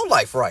everything in your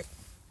life right.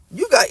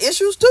 You got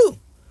issues too.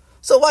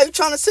 So why are you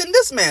trying to send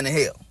this man to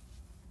hell?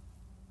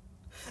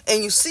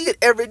 And you see it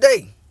every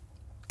day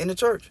in the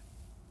church.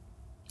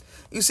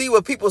 You see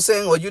what people are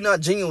saying, well, you're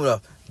not genuine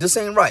enough. This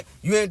ain't right.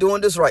 You ain't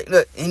doing this right.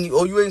 And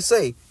you ain't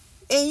saved.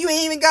 And you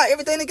ain't even got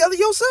everything together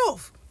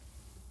yourself.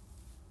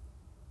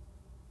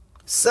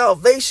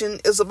 Salvation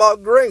is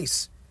about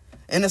grace.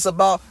 And it's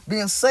about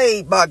being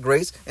saved by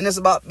grace. And it's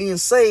about being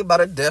saved by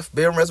the death,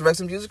 burial, and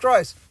resurrection of Jesus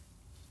Christ.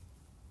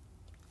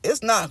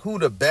 It's not who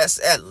the best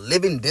at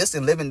living this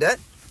and living that.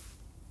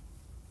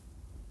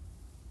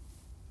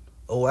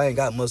 Oh, I ain't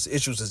got much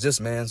issues as this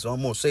man, so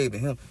I'm more saved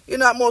than him. You're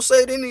not more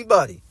saved than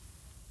anybody.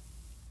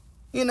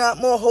 You're not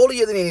more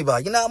holier than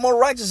anybody. You're not more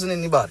righteous than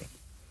anybody.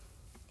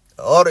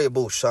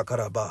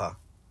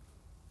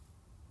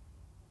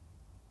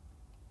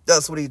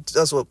 That's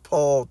what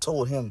Paul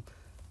told him.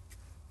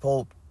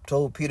 Paul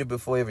told Peter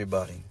before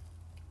everybody.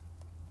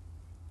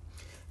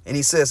 And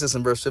he says this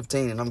in verse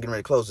 15, and I'm getting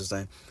ready to close this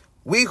thing.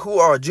 We who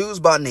are Jews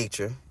by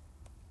nature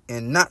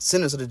and not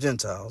sinners of the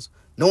Gentiles,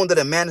 knowing that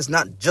a man is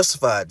not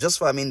justified.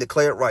 Justified means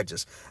declared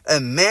righteous. A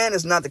man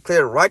is not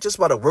declared righteous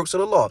by the works of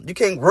the law. You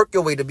can't work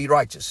your way to be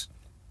righteous.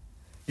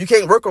 You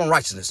can't work on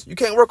righteousness. You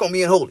can't work on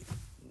being holy.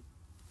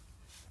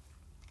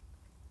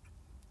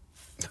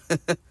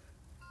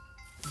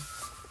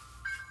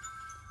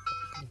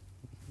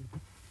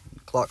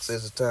 Clock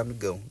says it's time to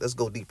go. Let's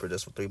go deeper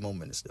just for 3 more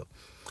minutes still.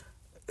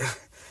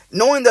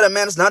 Knowing that a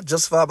man is not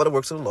justified by the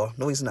works of the law.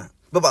 No, he's not.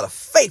 But by the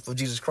faith of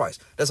Jesus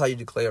Christ. That's how you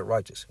declare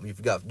righteous. Do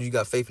you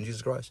got faith in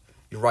Jesus Christ?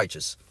 You're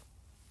righteous.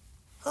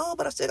 Oh,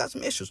 but I still got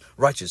some issues.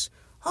 Righteous.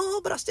 Oh,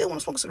 but I still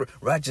want to smoke a cigarette.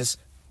 Righteous.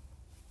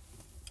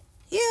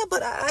 Yeah,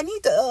 but I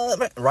need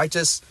to...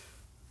 righteous.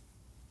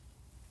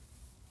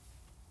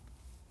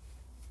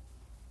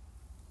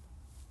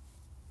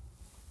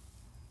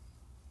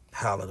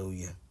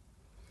 Hallelujah.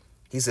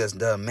 He says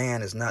the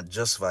man is not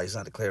justified. He's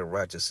not declared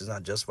righteous. He's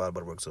not justified by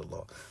the works of the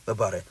law, but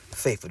by the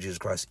faith of Jesus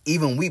Christ.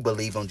 Even we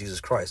believe on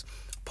Jesus Christ.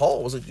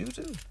 Paul was a Jew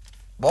too.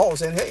 Paul was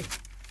saying, hey.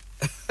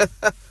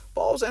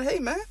 Paul was saying, hey,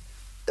 man.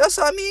 That's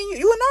how me and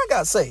you and I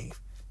got saved.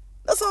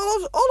 That's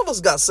all of us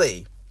got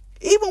saved.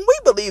 Even we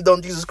believed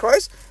on Jesus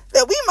Christ,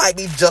 that we might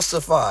be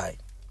justified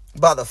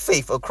by the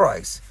faith of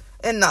Christ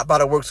and not by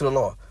the works of the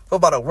law. For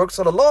by the works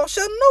of the law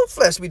shall no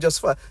flesh be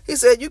justified. He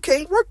said you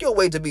can't work your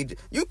way to be,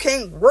 you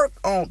can't work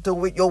on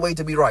your way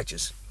to be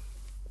righteous.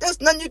 There's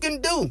nothing you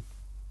can do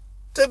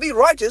to be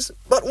righteous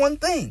but one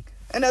thing,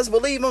 and that's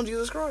believe on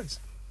Jesus Christ.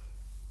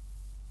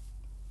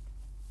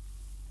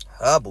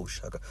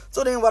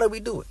 So then why do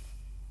we do it?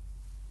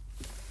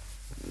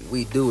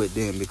 We do it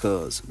then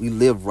because we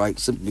live right,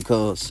 simply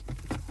because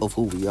of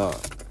who we are.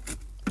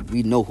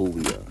 We know who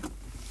we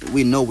are.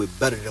 We know we're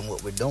better than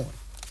what we're doing.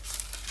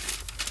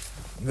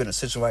 You're in a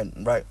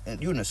situation right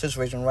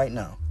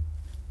now.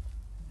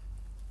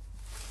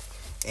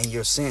 And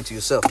you're saying to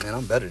yourself, man,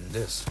 I'm better than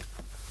this.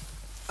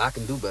 I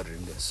can do better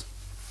than this.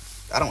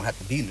 I don't have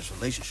to be in this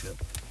relationship.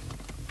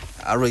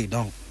 I really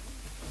don't.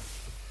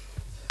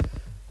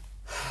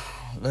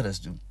 Let us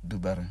do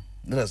better.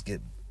 Let us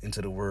get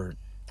into the word.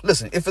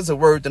 Listen, if it's a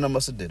word, then I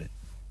must have did it.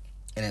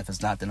 And if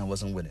it's not, then I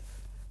wasn't with it.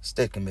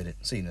 Stay committed.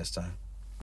 See you next time.